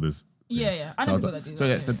each other's. Yeah. I know people that do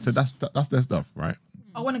that. So that's their stuff, right?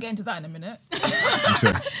 I want to get into that in a minute.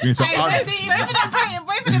 You need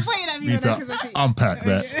to unpack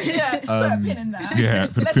that. Yeah, put a pin in that. Yeah,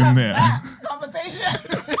 put a pin have there. That conversation.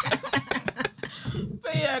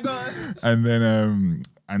 But yeah, go on.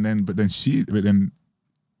 But then she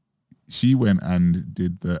went and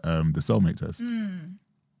did the soulmate test, and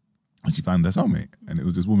she found their soulmate, and it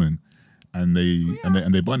was this woman, and they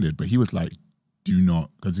bonded. But he was like, "Do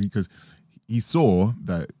not," because he saw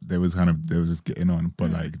that there was this getting on, but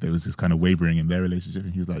like there was this kind of wavering in their relationship,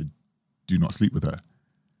 and he was like, "Do not sleep with her."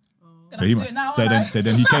 So he must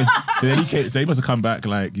have come back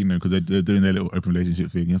like, you know, because they're doing their little open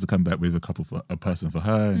relationship thing. He has to come back with a person for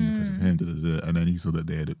her and a person for him, and then he saw that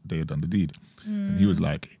they had done the deed, and he was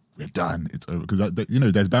like, "We're done. It's over." Because you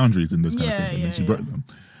know, there's boundaries in those kind of things, and then she broke them.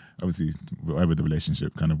 Obviously, whatever the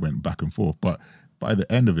relationship kind of went back and forth, but by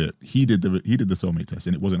the end of it, he did the soulmate test,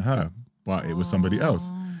 and it wasn't her, but it was somebody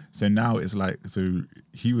else. So now it's like,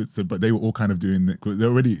 but they were all kind of doing it. They're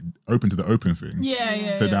already open to the open thing.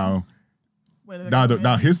 Yeah. So now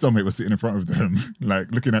his soulmate was sitting in front of them,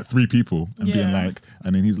 like looking at three people and being like,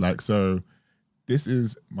 and then he's like, so this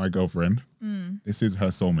is my girlfriend. This is her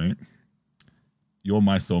soulmate. You're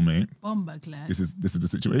my soulmate. Bomba class. This is the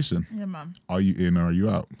situation. Yeah, man. Are you in or are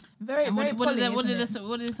you out? Very what poly, did the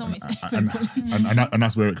soulmate say? And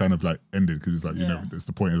that's where it kind of like ended, because it's like, you know, it's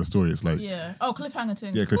the point of the story. It's like, cliffhanger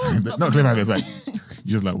thing. Yeah, cliffhanger. Not cliffhanger. It's like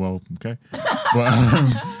you're just like, well, okay.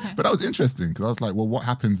 But that was interesting, because I was like, well, what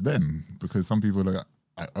happens then? Because some people are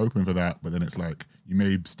open for that, but then it's like you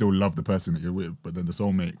may still love the person that you're with, but then the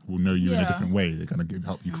soulmate will know you in a different way. They kind of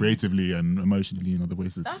help you creatively and emotionally in other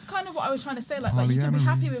ways. That's kind of what I was trying to say. Like you can be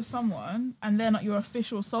happy with someone and they're not your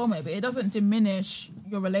official soulmate, but it doesn't diminish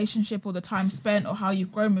your relationship or the time spent or how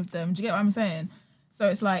you've grown with them. Do you get what I'm saying? So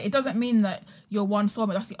it's like, it doesn't mean that you're one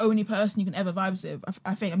soulmate, that's the only person you can ever vibe with.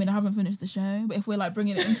 I think, I mean, I haven't finished the show, but if we're like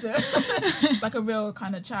bringing it into like a real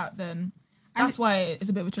kind of chat, then that's why it's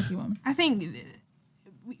a bit of a tricky one. I think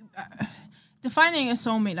defining a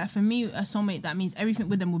soulmate, like for me, a soulmate, that means everything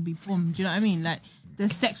with them would be boom. Do you know what I mean? Like the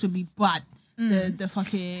sex would be bad. The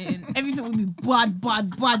fucking everything would be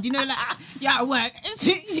bad. You know, like you're at work.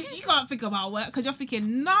 You can't think about work because you're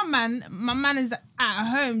thinking, nah, man, my man is at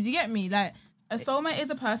home. Do you get me? Like, a soulmate is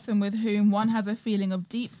a person with whom one has a feeling of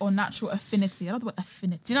deep or natural affinity. I love the word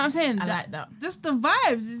affinity. Do you know what I'm saying? I like that. Just the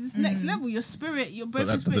vibes is next level. Your spirit, your both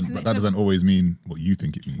your spirits. But that doesn't always mean what you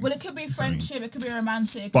think it means. Well, it could be friendship, it could be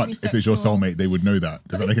romantic. But if it's your soulmate, they would know that.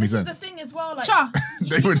 Does that make any sense? The thing as well, like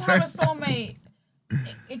they would have a soulmate.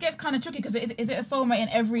 It gets kind of tricky because is it a soulmate in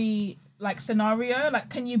every like scenario? Like,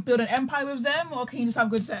 can you build an empire with them, or can you just have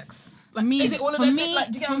good sex? Like, is it all of them? Like,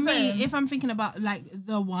 do you get what I'm saying? If I'm thinking about like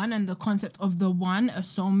the one and the concept of the one, a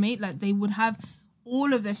soulmate, like they would have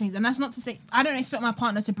all of those things. And that's not to say I don't expect my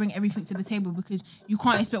partner to bring everything to the table, because you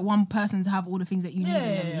can't expect one person to have all the things that you need in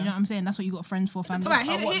them. You know what I'm saying? That's what you got friends for, family. Right,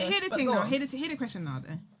 hear the thing now. Hear the question now.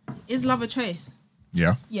 Though, is love a choice?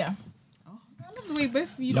 Yeah. Yeah. love the way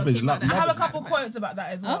both of you Love don't is- think about love- I that. have a couple quotes about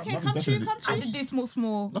that as well. Okay, Love come is true, definitely- come I true. did do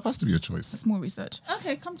small Love has to be a choice. research.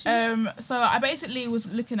 Okay, come true. So I basically was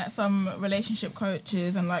looking at some relationship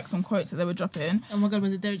coaches and like some quotes that they were dropping. Oh my god,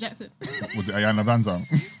 was it Derek Jackson? Was it Ayana Vanza?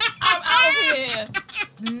 I'm out of here.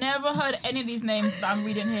 Never heard any of these names that I'm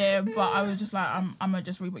reading here, but I was just like, I'm gonna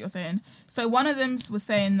just read what you're saying. So one of them was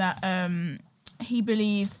saying that he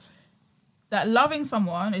believes that loving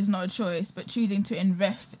someone is not a choice, but choosing to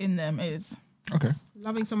invest in them is. Okay.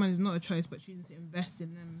 Loving someone is not a choice, but choosing to invest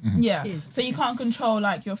in them Yeah. is. So you can't control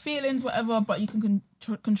like your feelings, whatever, but you can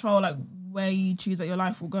control like where you choose that your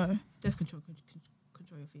life will go. Def control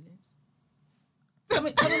your feelings.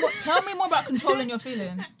 Tell me more about controlling your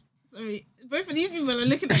feelings. Sorry, both of these people are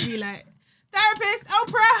looking at me like, therapist,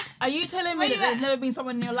 Oprah. Are you telling me Why that you there's like- never been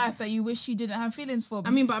someone in your life that you wish you didn't have feelings for? I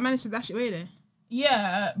mean, but I managed to dash it away there.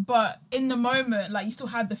 Yeah, but in the moment, like you still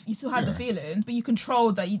had the feeling, but you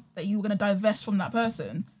controlled that you were gonna divest from that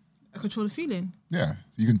person. I control the feeling. Yeah.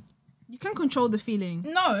 So you can control the feeling.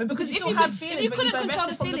 No, because you still had feelings, if you but couldn't control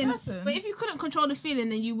the divested from feeling, person. but if you couldn't control the feeling,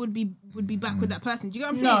 then you would be back with that person. Do you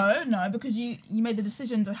get what I'm saying? No, because you made the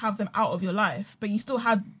decision to have them out of your life, but you still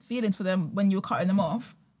had feelings for them when you were cutting them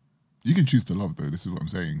off. can choose to love though. This is what I'm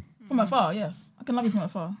saying. From afar, yes, I can love you from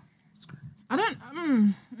afar. I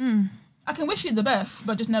don't. I can wish you the best,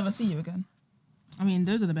 but just never see you again. I mean,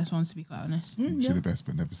 those are the best ones, to be quite honest. You're the best,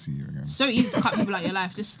 but never see you again. So easy to cut people out of your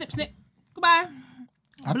life. Just snip, snip. Goodbye.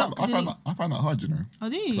 I Block, find delete. that hard, you know. Oh,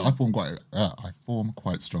 do you? I form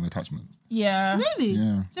quite strong attachments. Yeah. Really?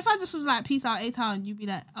 Yeah. So if I just was like, peace out, A-Town, you'd be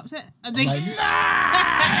like, upset? I'm I'm joking. like,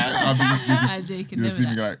 nah! I'm joking. You never see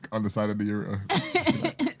me that. like on the side of the ureter.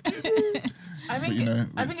 I think you know,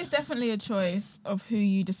 I think it's definitely a choice of who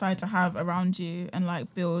you decide to have around you and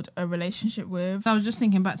like build a relationship with. So I was just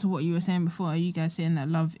thinking back to what you were saying before. Are you guys saying that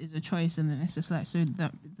love is a choice, and then it's just like, so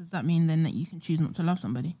that does that mean then that you can choose not to love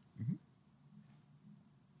somebody?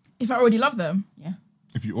 If I already love them, Yeah.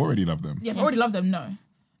 If you already love them. yeah. If I already love them, no.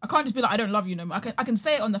 I can't just be like, I don't love you no more. I can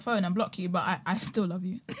say it on the phone and block you, but I still love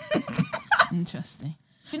you. Interesting.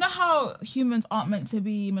 Do you know how humans aren't meant to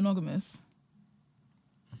be monogamous?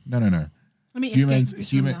 No. Let me Humans, escape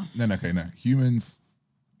this room now. no. Humans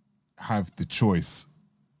have the choice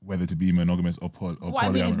whether to be monogamous or What I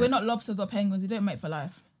mean is, polyamorous. we're not lobsters or penguins. We don't mate for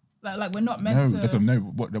life. Like we're not meant No, to. that's no.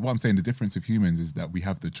 What I'm saying, the difference with humans is that we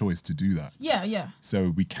have the choice to do that. Yeah. So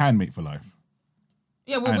we can mate for life.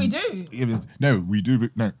 Yeah, well, we And do. we do. But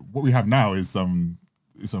no, what we have now is some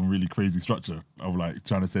really crazy structure of like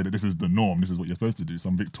trying to say that this is the norm. This is what you're supposed to do.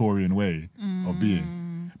 Some Victorian way of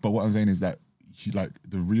being. But what I'm saying is that like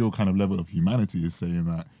the real kind of level of humanity is saying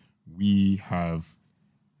that we have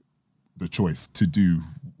the choice to do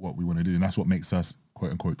what we want to do, and that's what makes us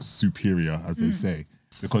quote unquote superior, as they say,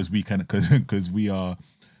 because we can because we are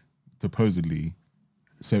supposedly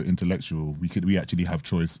so intellectual. We actually have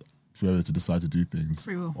choice whether to decide to do things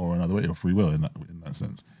Free will. or another way, or free will in that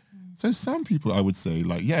sense. So some people, I would say,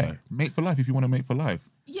 like, yeah, mate for life if you want to mate for life.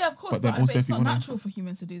 Yeah, of course. But then But, also it's if you not wanna- natural for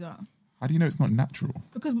humans to do that How do you know it's not natural?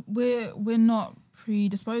 because we're not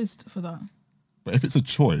predisposed for that. But if it's a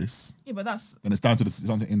choice, Yeah, but that's then it's down to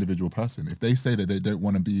the individual person. If they say that they don't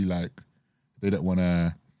want to be like, they don't want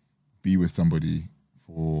to be with somebody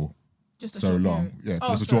for just a so short long, period. yeah,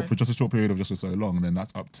 Oh, for just a short period of just for so long, then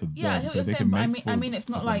that's up to Yeah, I them. hear So what they you're can saying, make. but I mean, it's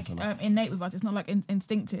not as like long as they innate with us. It's not like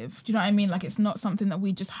instinctive. Do you know what I mean? Like it's not something that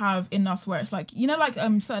we just have in us. Where it's like like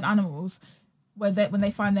certain animals, where when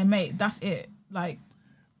they find their mate, that's it. Like,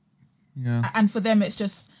 yeah. and for them, it's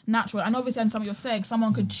just natural. And obviously, and something you're saying,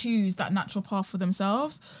 someone could choose that natural path for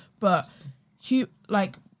themselves, but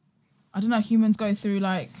like, I don't know. Humans go through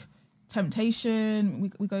like temptation.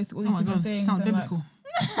 We go through all these Oh my different god, things. sounds and, like, biblical.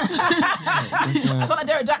 It's, I sound like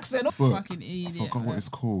Derek Jackson. Fucking I idiot. forgot what it's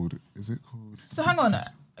called. Is it called? So hang on,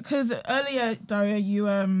 because earlier, Daria, you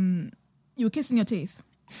were kissing your teeth.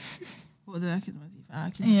 What did I kiss my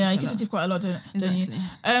teeth? Yeah, you kiss your teeth quite a lot, don't you?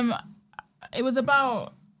 Exactly. It was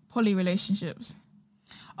about poly relationships.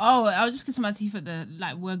 Oh, I was just kissing my teeth at the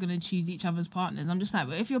like we're gonna choose each other's partners. I'm just like,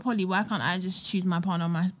 well, if you're poly, why can't I just choose my partner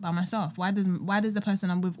by myself? Why does the person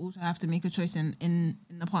I'm with also have to make a choice in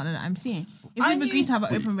the partner that I'm seeing? If we've agreed to have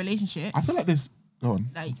an open relationship, I feel like this. Go on.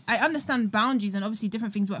 like I understand boundaries and obviously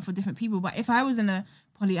different things work for different people. But if I was in a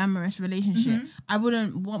polyamorous relationship, I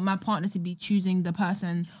wouldn't want my partner to be choosing the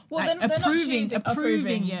person, Well, like they're not approving.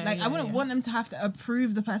 choosing, yeah, Like I wouldn't yeah. want them to have to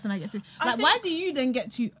approve the person I get to. I Like, think- why do you then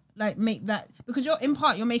get to like make that? Because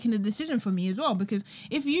you're making a decision for me as well. Because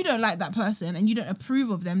if you don't like that person and you don't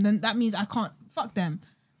approve of them, then that means I can't fuck them.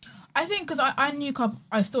 I think because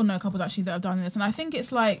I still know couples actually that have done this, and I think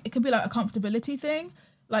it's like it could be like a comfortability thing.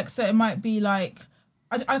 Like, so it might be like,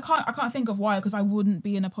 I can't think of why, because I wouldn't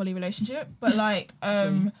be in a poly relationship. But like,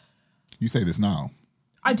 you say this now.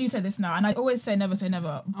 I do say this now, and I always say never say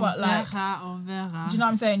never. But like, do you know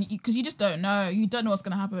what I'm saying? Because you just don't know. You don't know what's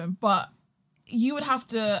gonna happen. But you would have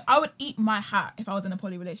to. I would eat my hat if I was in a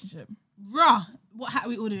poly relationship. Raw. What hat are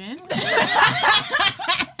we ordering?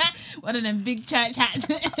 One of them big church hats.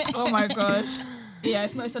 Oh my gosh. Yeah,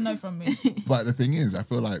 it's a no from me. But the thing is, I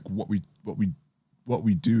feel like what we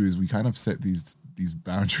do is we kind of set these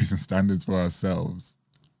boundaries and standards for ourselves,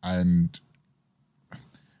 and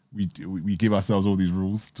we give ourselves all these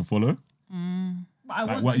rules to follow. But I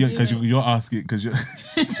want like, because you're asking,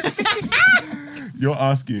 you're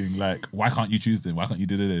asking like, why can't you choose them? Why can't you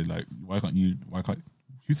do it? Like, why can't?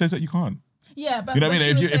 Who says that you can't? Yeah, but you know what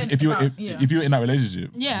I mean. If you were in that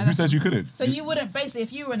relationship, who says you couldn't? So you wouldn't basically,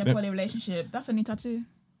 if you were in a poly relationship, that's a new tattoo.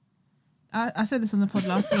 I said this on the pod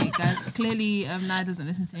last week, guys. Clearly, Nia doesn't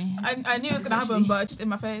listen to me. I knew it was gonna happen, but just in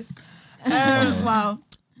my face. Wow.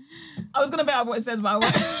 I was gonna bet out what it says, but I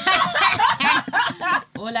won't.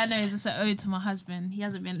 All I know is it's an ode to my husband. He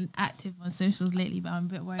hasn't been active on socials lately, but I'm a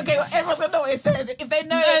bit worried. Okay, well, everyone's gonna know what it says. If they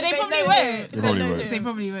know, they probably won't. They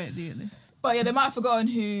probably won't do it. But yeah, they might have forgotten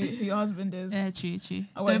who your husband is. Yeah, true.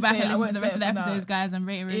 Go back and listen to the rest of the episodes, guys, and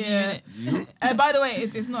rate and review it. By the way,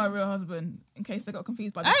 it's not a real husband, in case they got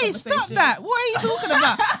confused by this conversation. Stop that. What are you talking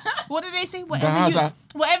about? What did they say?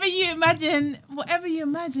 Whatever you imagine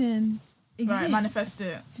exists. Right, manifest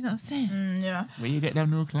it. Do you know what I'm saying? Yeah. Where you get them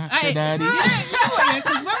new clocks, daddy?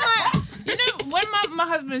 When my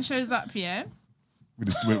husband shows up here, with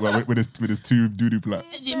his two doo-doo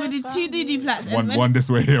plats. With his two doo-doo plats. One this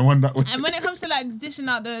way and one that way. And when it comes to like dishing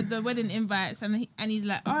out the wedding invites, and he's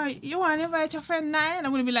like, "Oh, you want to invite your friend Nia?" And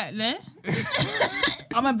I'm gonna be like, "No."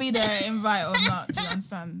 I'm gonna be there, invite or not. Do you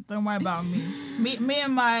understand? Don't worry about me. Me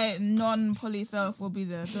and my non-poly self will be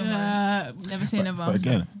there. Don't worry. Never say never. But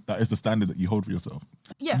again, that is the standard that you hold for yourself.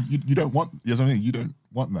 Yeah. You don't want. You know what I mean? You don't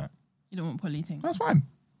want that. You don't want poly things. That's fine.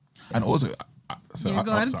 And also. So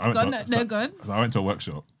go on. I went to a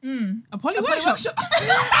workshop. A poly workshop?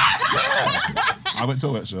 I went to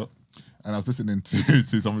a workshop and I was listening to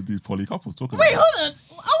some of these poly couples talk about Wait, hold on.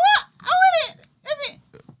 I want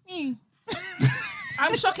it.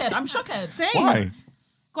 I'm shocked. Same. Why?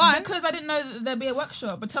 Go on. Because I didn't know that there'd be a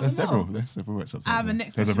workshop. But tell me more. There's several workshops. I have a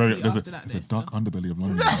next. There's a dark underbelly of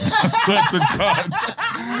London. I swear to God.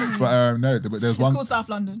 But no, but there's one. It's called South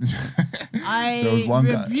London. I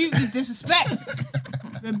rebuke the disrespect.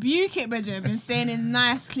 Rebuke it, Bridget. I've been staying in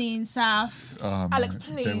nice, clean South. Alex,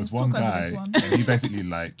 please. There was one guy. And he basically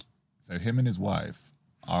so him and his wife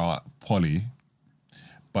are poly,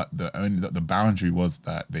 but the boundary was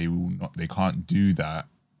that they can't do that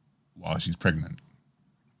while she's pregnant.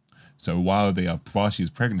 So while she's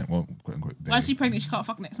pregnant, well, quote unquote, while she's pregnant, she can't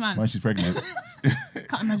fuck next man. While she's pregnant,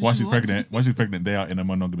 while she's pregnant, they are in a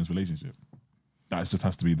monogamous relationship. That just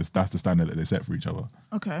has to be that's the standard that they set for each other.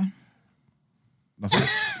 Okay. That's it.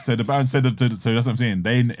 So the bound. So that's what I'm saying.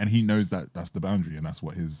 And he knows that that's the boundary, and that's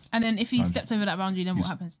what his. And then if he steps over that boundary, then what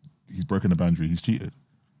happens? He's broken the boundary. He's cheated.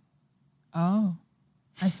 Oh,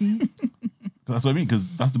 I see. That's what I mean. Because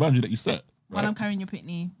that's the boundary that you set. Right? While I'm carrying your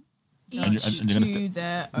pitney. And you're gonna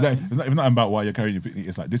there. It's not about why you're carrying your pitney.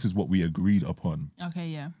 It's like this is what we agreed upon. Okay,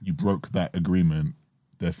 yeah. You broke that agreement.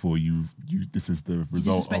 Therefore, this is the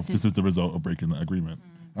result of breaking that agreement.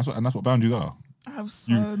 That's what boundaries are. I have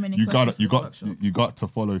so many. You got to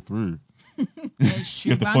follow through. Yeah, it's true.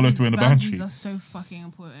 You have to follow through in the boundary. Boundaries are so fucking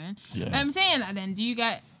important. Yeah. I'm saying that then. Do you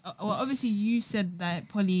get? Well, obviously you said that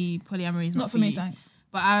polyamory is not for me. you. Thanks.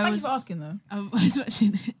 But thank you for asking though. I was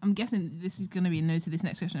watching. I'm guessing this is gonna be a no to this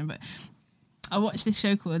next question, but I watched this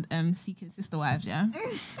show called Seeking Sister Wives. Yeah, and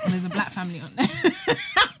there's a black family on there.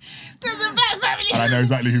 There's a black family. And I know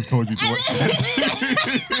exactly who told you to watch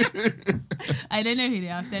that. I don't know who they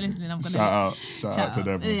are. If they're listening, I'm gonna shout out to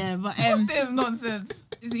them. Yeah, but what's this nonsense?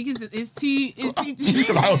 It's too.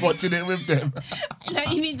 I was watching it with them.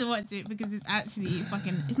 Like, you need to watch it because it's actually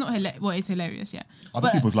fucking. It's not hilarious. Well, it's hilarious, yeah. Other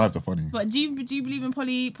people's lives are funny. But do you believe in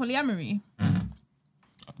polyamory?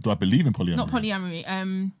 Do I believe in polyamory? Not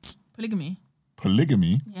polyamory. Polygamy.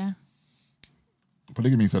 Polygamy. Yeah.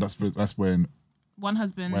 Polygamy. So that's when. One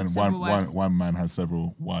husband, several wives. One man has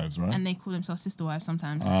several wives, right? And they call themselves sister wives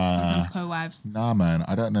sometimes. Sometimes co-wives. Nah, man.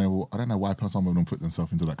 I don't know why some of them put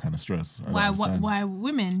themselves into that kind of stress. Why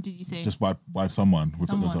women, did you say? Just why someone would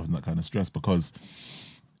put themselves in that kind of stress. Because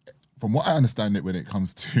from what I understand when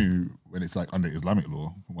it's like under Islamic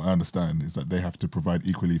law, from what I understand is that they have to provide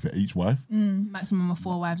equally for each wife. Maximum of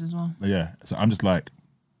 4 wives as well. Yeah. So I'm just like,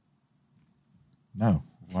 no.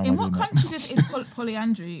 In what countries is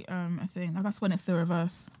polyandry a thing? Like that's when it's the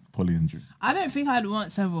reverse. polyandry? I don't think I'd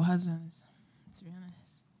want several husbands, to be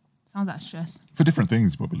honest. Sounds like stress. For different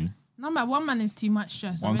things, probably. No, but one man is too much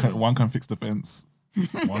stress. One can fix the fence.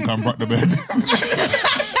 One can brush the bed.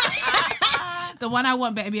 The one I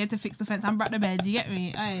want better be able to fix the fence and brush the bed. You get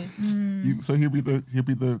me? So he'll be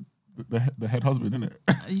the head husband, isn't it?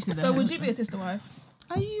 So would you be a sister wife?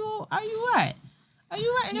 Are you right? Are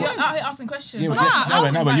you right? You're out here asking questions. Yeah,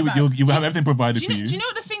 but you have everything provided for you. Do you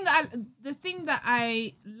know the thing that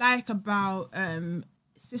I like about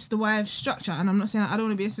sister wife structure? And I'm not saying I don't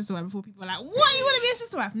want to be a sister wife before people are like, what, you want to be a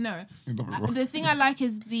sister wife? No. The thing I like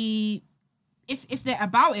is if they're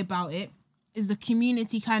about it, is the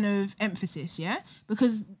community kind of emphasis, yeah?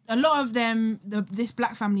 Because a lot of them, this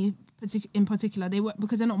black family in particular, they work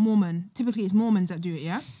because they're not Mormon. Typically, it's Mormons that do it,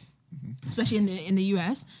 yeah? Mm-hmm. Especially in the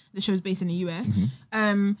US. The show's based in the US.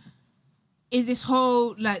 Mm-hmm. Is this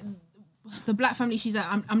whole, like, the black family, she's like,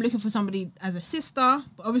 I'm looking for somebody as a sister,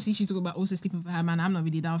 but obviously she's talking about also sleeping for her man. I'm not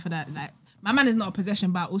really down for that. Like, my man is not a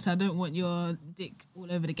possession, but also I don't want your dick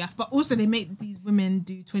all over the gaff. But also they make these women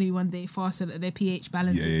do 21-day fast so that their pH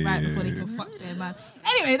balances before they can fuck their man.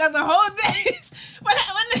 Anyway, that's a whole thing. when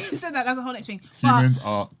they said that, that's a whole next thing. Humans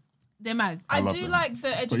are... They're mad. I do like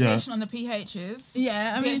the education on the pHs.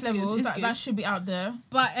 Yeah, I mean, pH levels. That should be out there.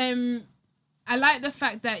 But I like the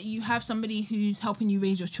fact that you have somebody who's helping you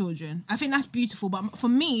raise your children. I think that's beautiful. But for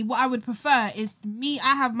me, what I would prefer is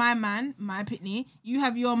I have my man, my pitney. You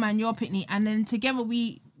have your man, your pitney. And then together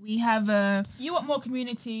we have a... You want more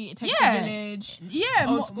community. It takes a village. Yeah,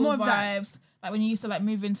 old school more vibes. Like when you used to like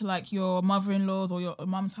move into like your mother-in-law's or your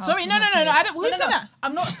mum's house. Sorry, no. I don't. Who said that?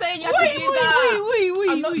 I'm not saying you have to do that.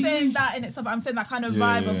 I'm not saying that in itself. I'm saying that kind of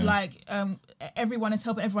vibe of like everyone is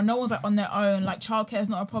helping everyone. No one's like on their own. Like childcare is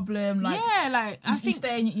not a problem. Like I think you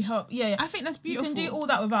stay and you help. Yeah, I think that's beautiful. You can do all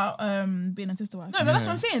that without being a sister wife. No, but that's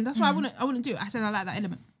what I'm saying. That's why I wouldn't do it. I said I like that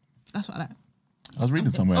element. That's what I like. I was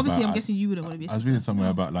reading somewhere. Obviously, I'm guessing you wouldn't want to be. I was reading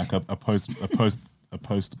somewhere about like a post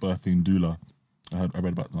birthing doula. I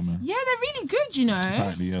read about somewhere. Yeah, they're really good, you know.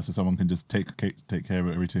 Apparently, yeah. So someone can just take care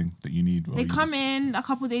of everything that you need. They come in a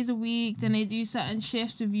couple of days a week, then they do certain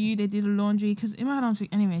shifts with you. They do the laundry because in my head, I'm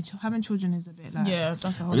thinking, anyway, having children is a bit like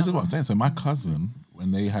that's a whole. But this is what I'm saying. So my cousin,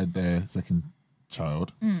 when they had their second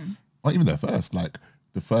child, or even their first, like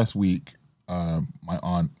the first week, my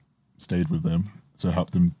aunt stayed with them to help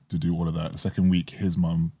them to do all of that. The second week, his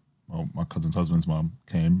mum, my cousin's husband's mum,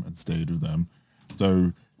 came and stayed with them.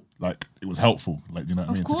 So. Like, it was helpful. Like, you know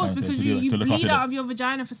what I mean? Of course, because you bleed out of your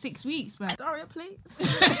vagina for 6 weeks, but Daria, please.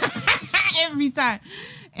 Every time.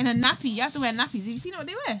 In a nappy. You have to wear nappies. Have you seen what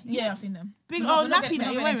they wear? Yeah, I've seen them. Big old nappy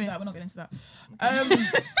that you're wearing. We're not getting into that.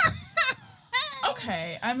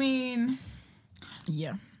 Okay, I mean,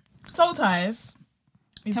 yeah. Soul ties.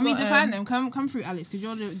 Can we define them? Come through, Alex, because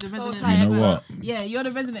you're the resident tie expert. You know what? Yeah, you're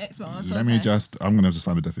the resident expert on soul Let me ties. I'm going to just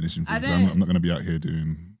find the definition for you. I'm not going to be out here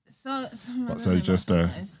doing...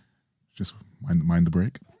 Just mind the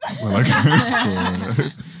break. I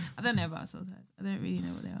don't know about soul ties. I don't really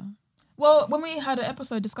know what they are. Well, when we had an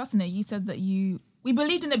episode discussing it, you said that we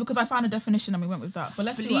believed in it because I found a definition and we went with that. But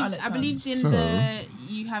let's see what Alex I believed in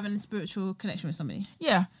you having a spiritual connection with somebody.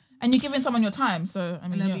 Yeah. And you're giving someone your time, so I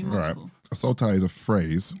mean, right. A soul tie is a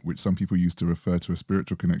phrase which some people use to refer to a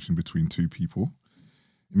spiritual connection between two people.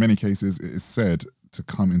 In many cases, it is said to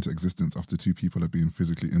come into existence after two people have been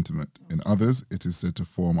physically intimate. In others, it is said to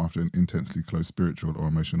form after an intensely close spiritual or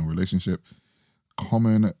emotional relationship.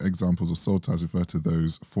 Common examples of soul ties refer to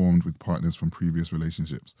those formed with partners from previous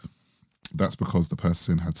relationships. That's because the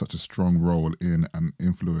person had such a strong role in and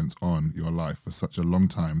influence on your life for such a long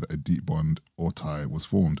time that a deep bond or tie was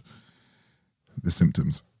formed. The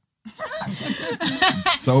symptoms.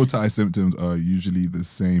 Soul tie symptoms are usually the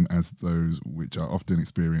same as those which are often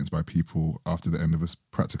experienced by people after the end of a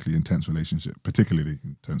particularly intense relationship.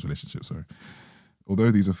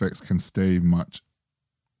 Although these effects can stay much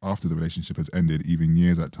after the relationship has ended, even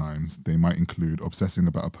years at times, they might include obsessing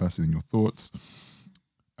about a person in your thoughts,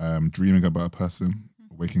 dreaming about a person,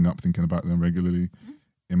 waking up thinking about them regularly,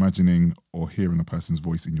 imagining or hearing a person's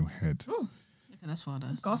voice in your head. Ooh. That's far.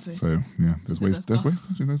 That's ghastly. So yeah, there's ways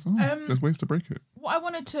to break it. What I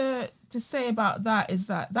wanted to say about that is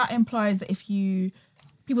that implies that if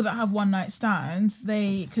people that have one night stands,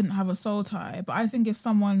 they couldn't have a soul tie. But I think if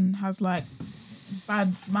someone has like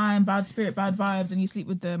bad mind, bad spirit, bad vibes, and you sleep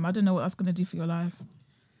with them, I don't know what that's gonna do for your life.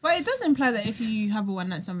 But it does imply that if you have a one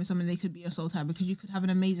night stand with someone, they could be your soul tie because you could have an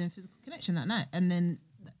amazing physical connection that night, and then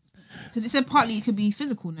because it said partly it could be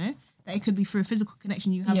physical, no. That it could be through a physical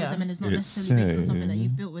connection you have with them and it's not necessarily based on something that you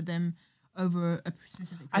built with them over a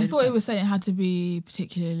specific period. I thought it was saying it had to be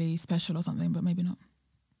particularly special or something, but maybe not.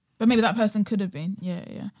 But maybe that person could have been.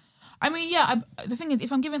 Yeah. I mean, the thing is,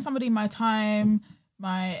 if I'm giving somebody my time,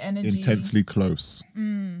 my energy... Intensely close.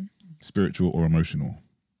 Spiritual or emotional.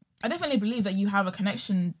 I definitely believe that you have a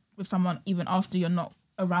connection with someone even after you're not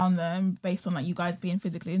around them based on like you guys being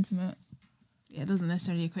physically intimate. Yeah, it doesn't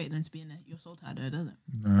necessarily equate them to being your soul tie, though, does it?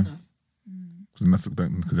 No.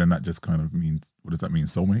 Because then that just kind of means, what does that mean?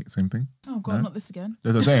 Soulmate? Same thing? Oh God, not this again.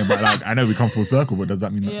 That's what I'm saying, but like, I know we come full circle, but does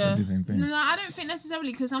that mean that's the same thing? No, I don't think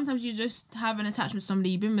necessarily, because sometimes you just have an attachment to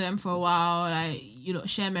somebody, you've been with them for a while, like, you don't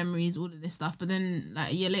share memories, all of this stuff, but then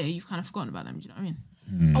like a year later, you've kind of forgotten about them, do you know what I mean?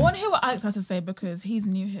 I want to hear what Alex has to say because he's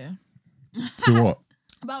new here. To what?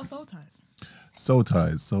 About soul ties. Soul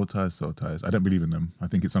ties. I don't believe in them. I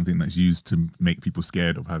think it's something that's used to make people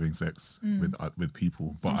scared of having sex with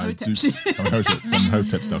people. But I do some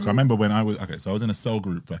hotep stuff. I remember when I was so I was in a cell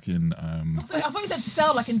group back in. I thought you said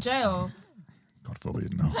cell like in jail. God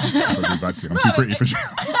forbid, no. I'm too pretty for jail.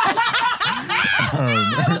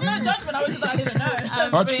 There was no judgment. I was just like, I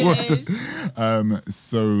didn't know.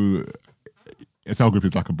 So. A cell group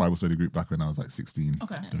is like a Bible study group back when I was like 16,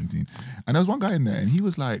 17. And there was one guy in there and he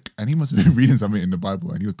was like, and he must have been reading something in the Bible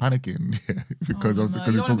and he was panicking because he was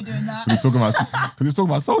talking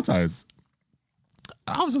about soul ties.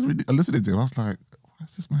 I was just listening to him. I was like,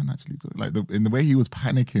 what's this man actually doing? Like in the way he was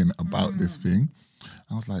panicking about this thing,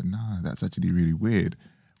 I was like, nah, that's actually really weird.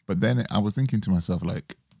 But then I was thinking to myself,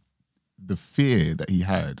 like, the fear that he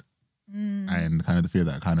had and kind of the fear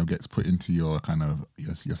that kind of gets put into your kind of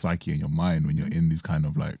your psyche and your mind when you're in these kind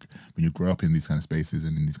of like, when you grow up in these kind of spaces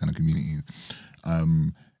and in these kind of communities,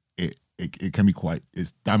 it can be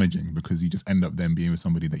it's damaging because you just end up then being with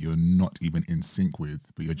somebody that you're not even in sync with,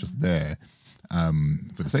 but you're just there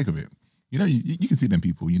for the sake of it. You know, you can see them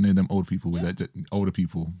people, you know, them old people with older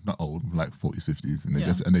people, not old, like 40s, 50s, and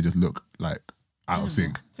they just look like out of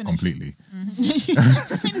sync completely.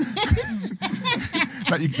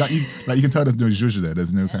 like you can tell there's no zhuzh there.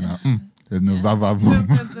 There's no kind of there's no va.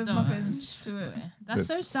 There's nothing to it. That's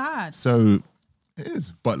so sad. So it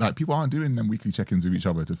is, but like people aren't doing them weekly check-ins with each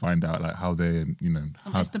other to find out like how they, you know,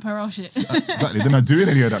 some Esther Perel shit. Exactly, they're not doing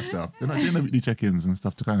any of that stuff. They're not doing the weekly check-ins and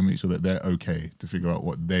stuff to kind of make sure that they're okay to figure out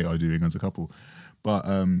what they are doing as a couple. But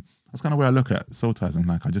that's kind of where I look at soul ties. I'm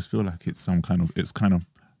like, I just feel like it's kind of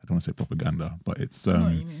I don't want to say propaganda, but it's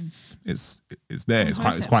there.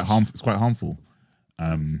 It's quite harmful.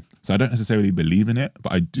 So I don't necessarily believe in it,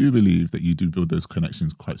 but I do believe that you do build those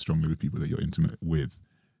connections quite strongly with people that you're intimate with.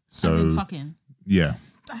 So as in fucking. Yeah.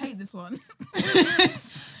 I hate this one.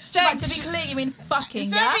 Sex. To be clear, you mean fucking,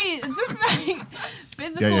 It's just like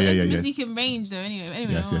physical intimacy can range though. Anyway.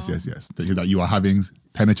 Yes. That you are having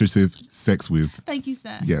penetrative sex with. Thank you,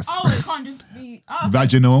 sir. Yes. Oh, it can't just be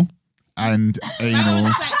vaginal and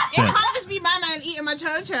anal sex. It can't just be my man eating my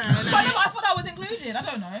chow-chow. I thought that was included. I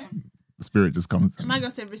don't know. The spirit just comes. My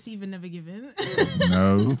girl said receive and never given.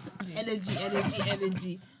 No.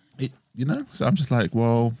 Energy. You know, so I'm just like,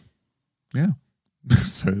 well, yeah.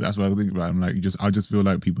 So that's what I think about. I'm like, I just feel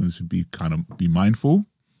like people should be mindful.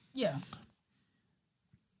 Yeah.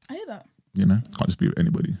 I hear that. You know, can't just be with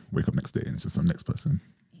anybody. Wake up next day and it's just some next person.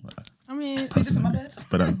 I mean, just in my bed.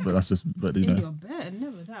 But that's just. But you in know, your bed,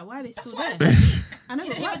 never that. Why are they still there? I know.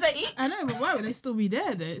 I know, but why would they still be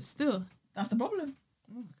there? Though? It's still. That's the problem.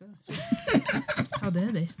 Oh my gosh. How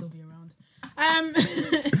dare they still be around?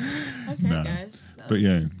 Okay, guys. But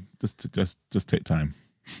yeah, just take time.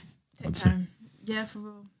 Take time. Yeah, for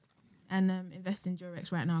real. And invest in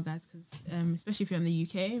Durex right now, guys, because especially if you're in the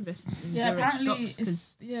UK, invest in Durex stocks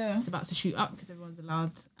because it's about to shoot up because everyone's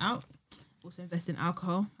allowed out. Also invest in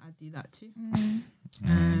alcohol. I do that too.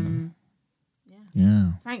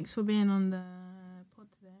 Yeah. Thanks for being on the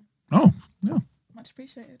pod today. Oh, yeah. Much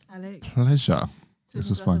appreciated. Alex. Pleasure. This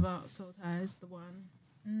was fun. About soul ties, the one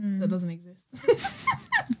that doesn't exist.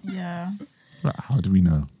 Yeah. Right, how do we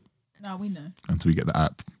know? No, we know. Until we get the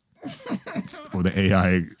app. Or the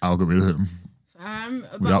AI algorithm.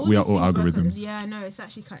 We are all algorithms. Yeah, I know. It's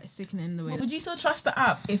actually quite sickening the way. Would you still trust the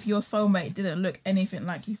app if your soulmate didn't look anything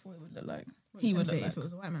like you thought it would look like? He would look like if it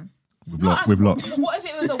was a white man. With locks. What if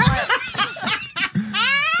it was a white?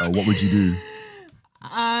 What would you do?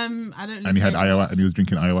 I don't know. And he had ayahuasca and he was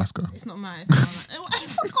drinking ayahuasca. It's not mine.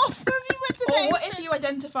 Fuck off. Or what if you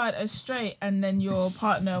identified as straight and then your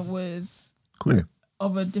partner was queer?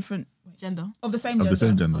 Of a different gender. Of the same gender.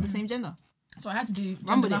 Of the same gender. So I had to do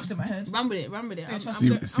gender maths in my head. Run with it.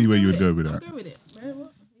 See where you would go with that. I'll go with it. What are you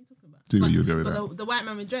talking about? See where you would go with that. The white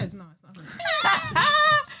man with dreads? No, it's not.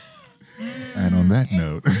 And on that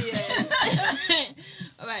note.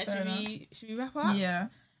 All right, should we wrap up? Yeah.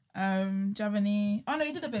 Do you have any... Oh, no,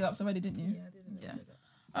 you did the big ups already, didn't you? Yeah, I did. Yeah.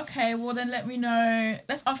 Okay, well then let me know.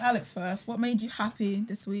 Let's ask Alex first. What made you happy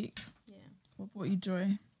this week? Yeah. What brought you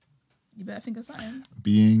joy? You better think of something.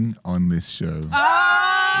 Being on this show with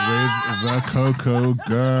the Coco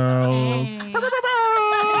Girls. Hey.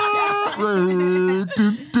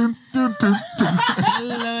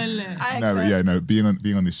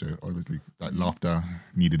 Being on this show, obviously, like laughter,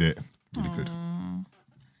 needed it, really good.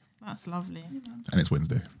 That's lovely. And it's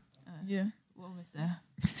Wednesday. Yeah. What was there?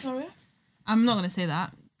 Sorry? I'm not gonna say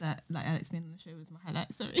that like Alex being on the show was my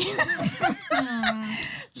highlight. Sorry.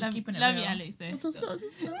 Just keeping it love real. you, Alex.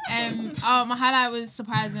 My highlight was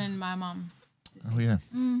surprising my mum. Oh yeah.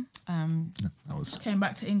 Yeah, That was. Came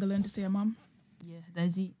back to England to see her mum. Yeah,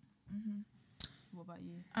 Daisy. What about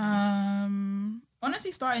you?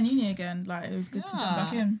 Honestly, starting uni again, like it was good to jump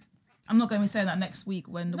back in. I'm not going to be saying that next week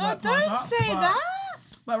when the work piles don't up. say that.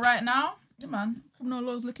 But right now, yeah, man, criminal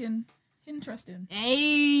law's looking interesting.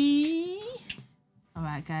 Hey. All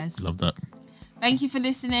right, guys. Love that. Thank you for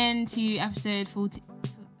listening to episode 14.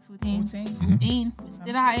 14. 14. We're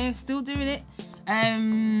still out here, still doing it.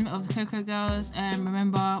 Of the Coco Girls.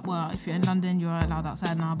 Remember, well, if you're in London, you're allowed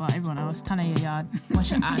outside now, but everyone else, tan your yard,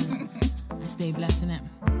 wash your hand, and stay blessed in it.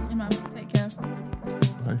 Yeah, man, take care.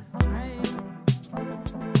 Bye. Bye.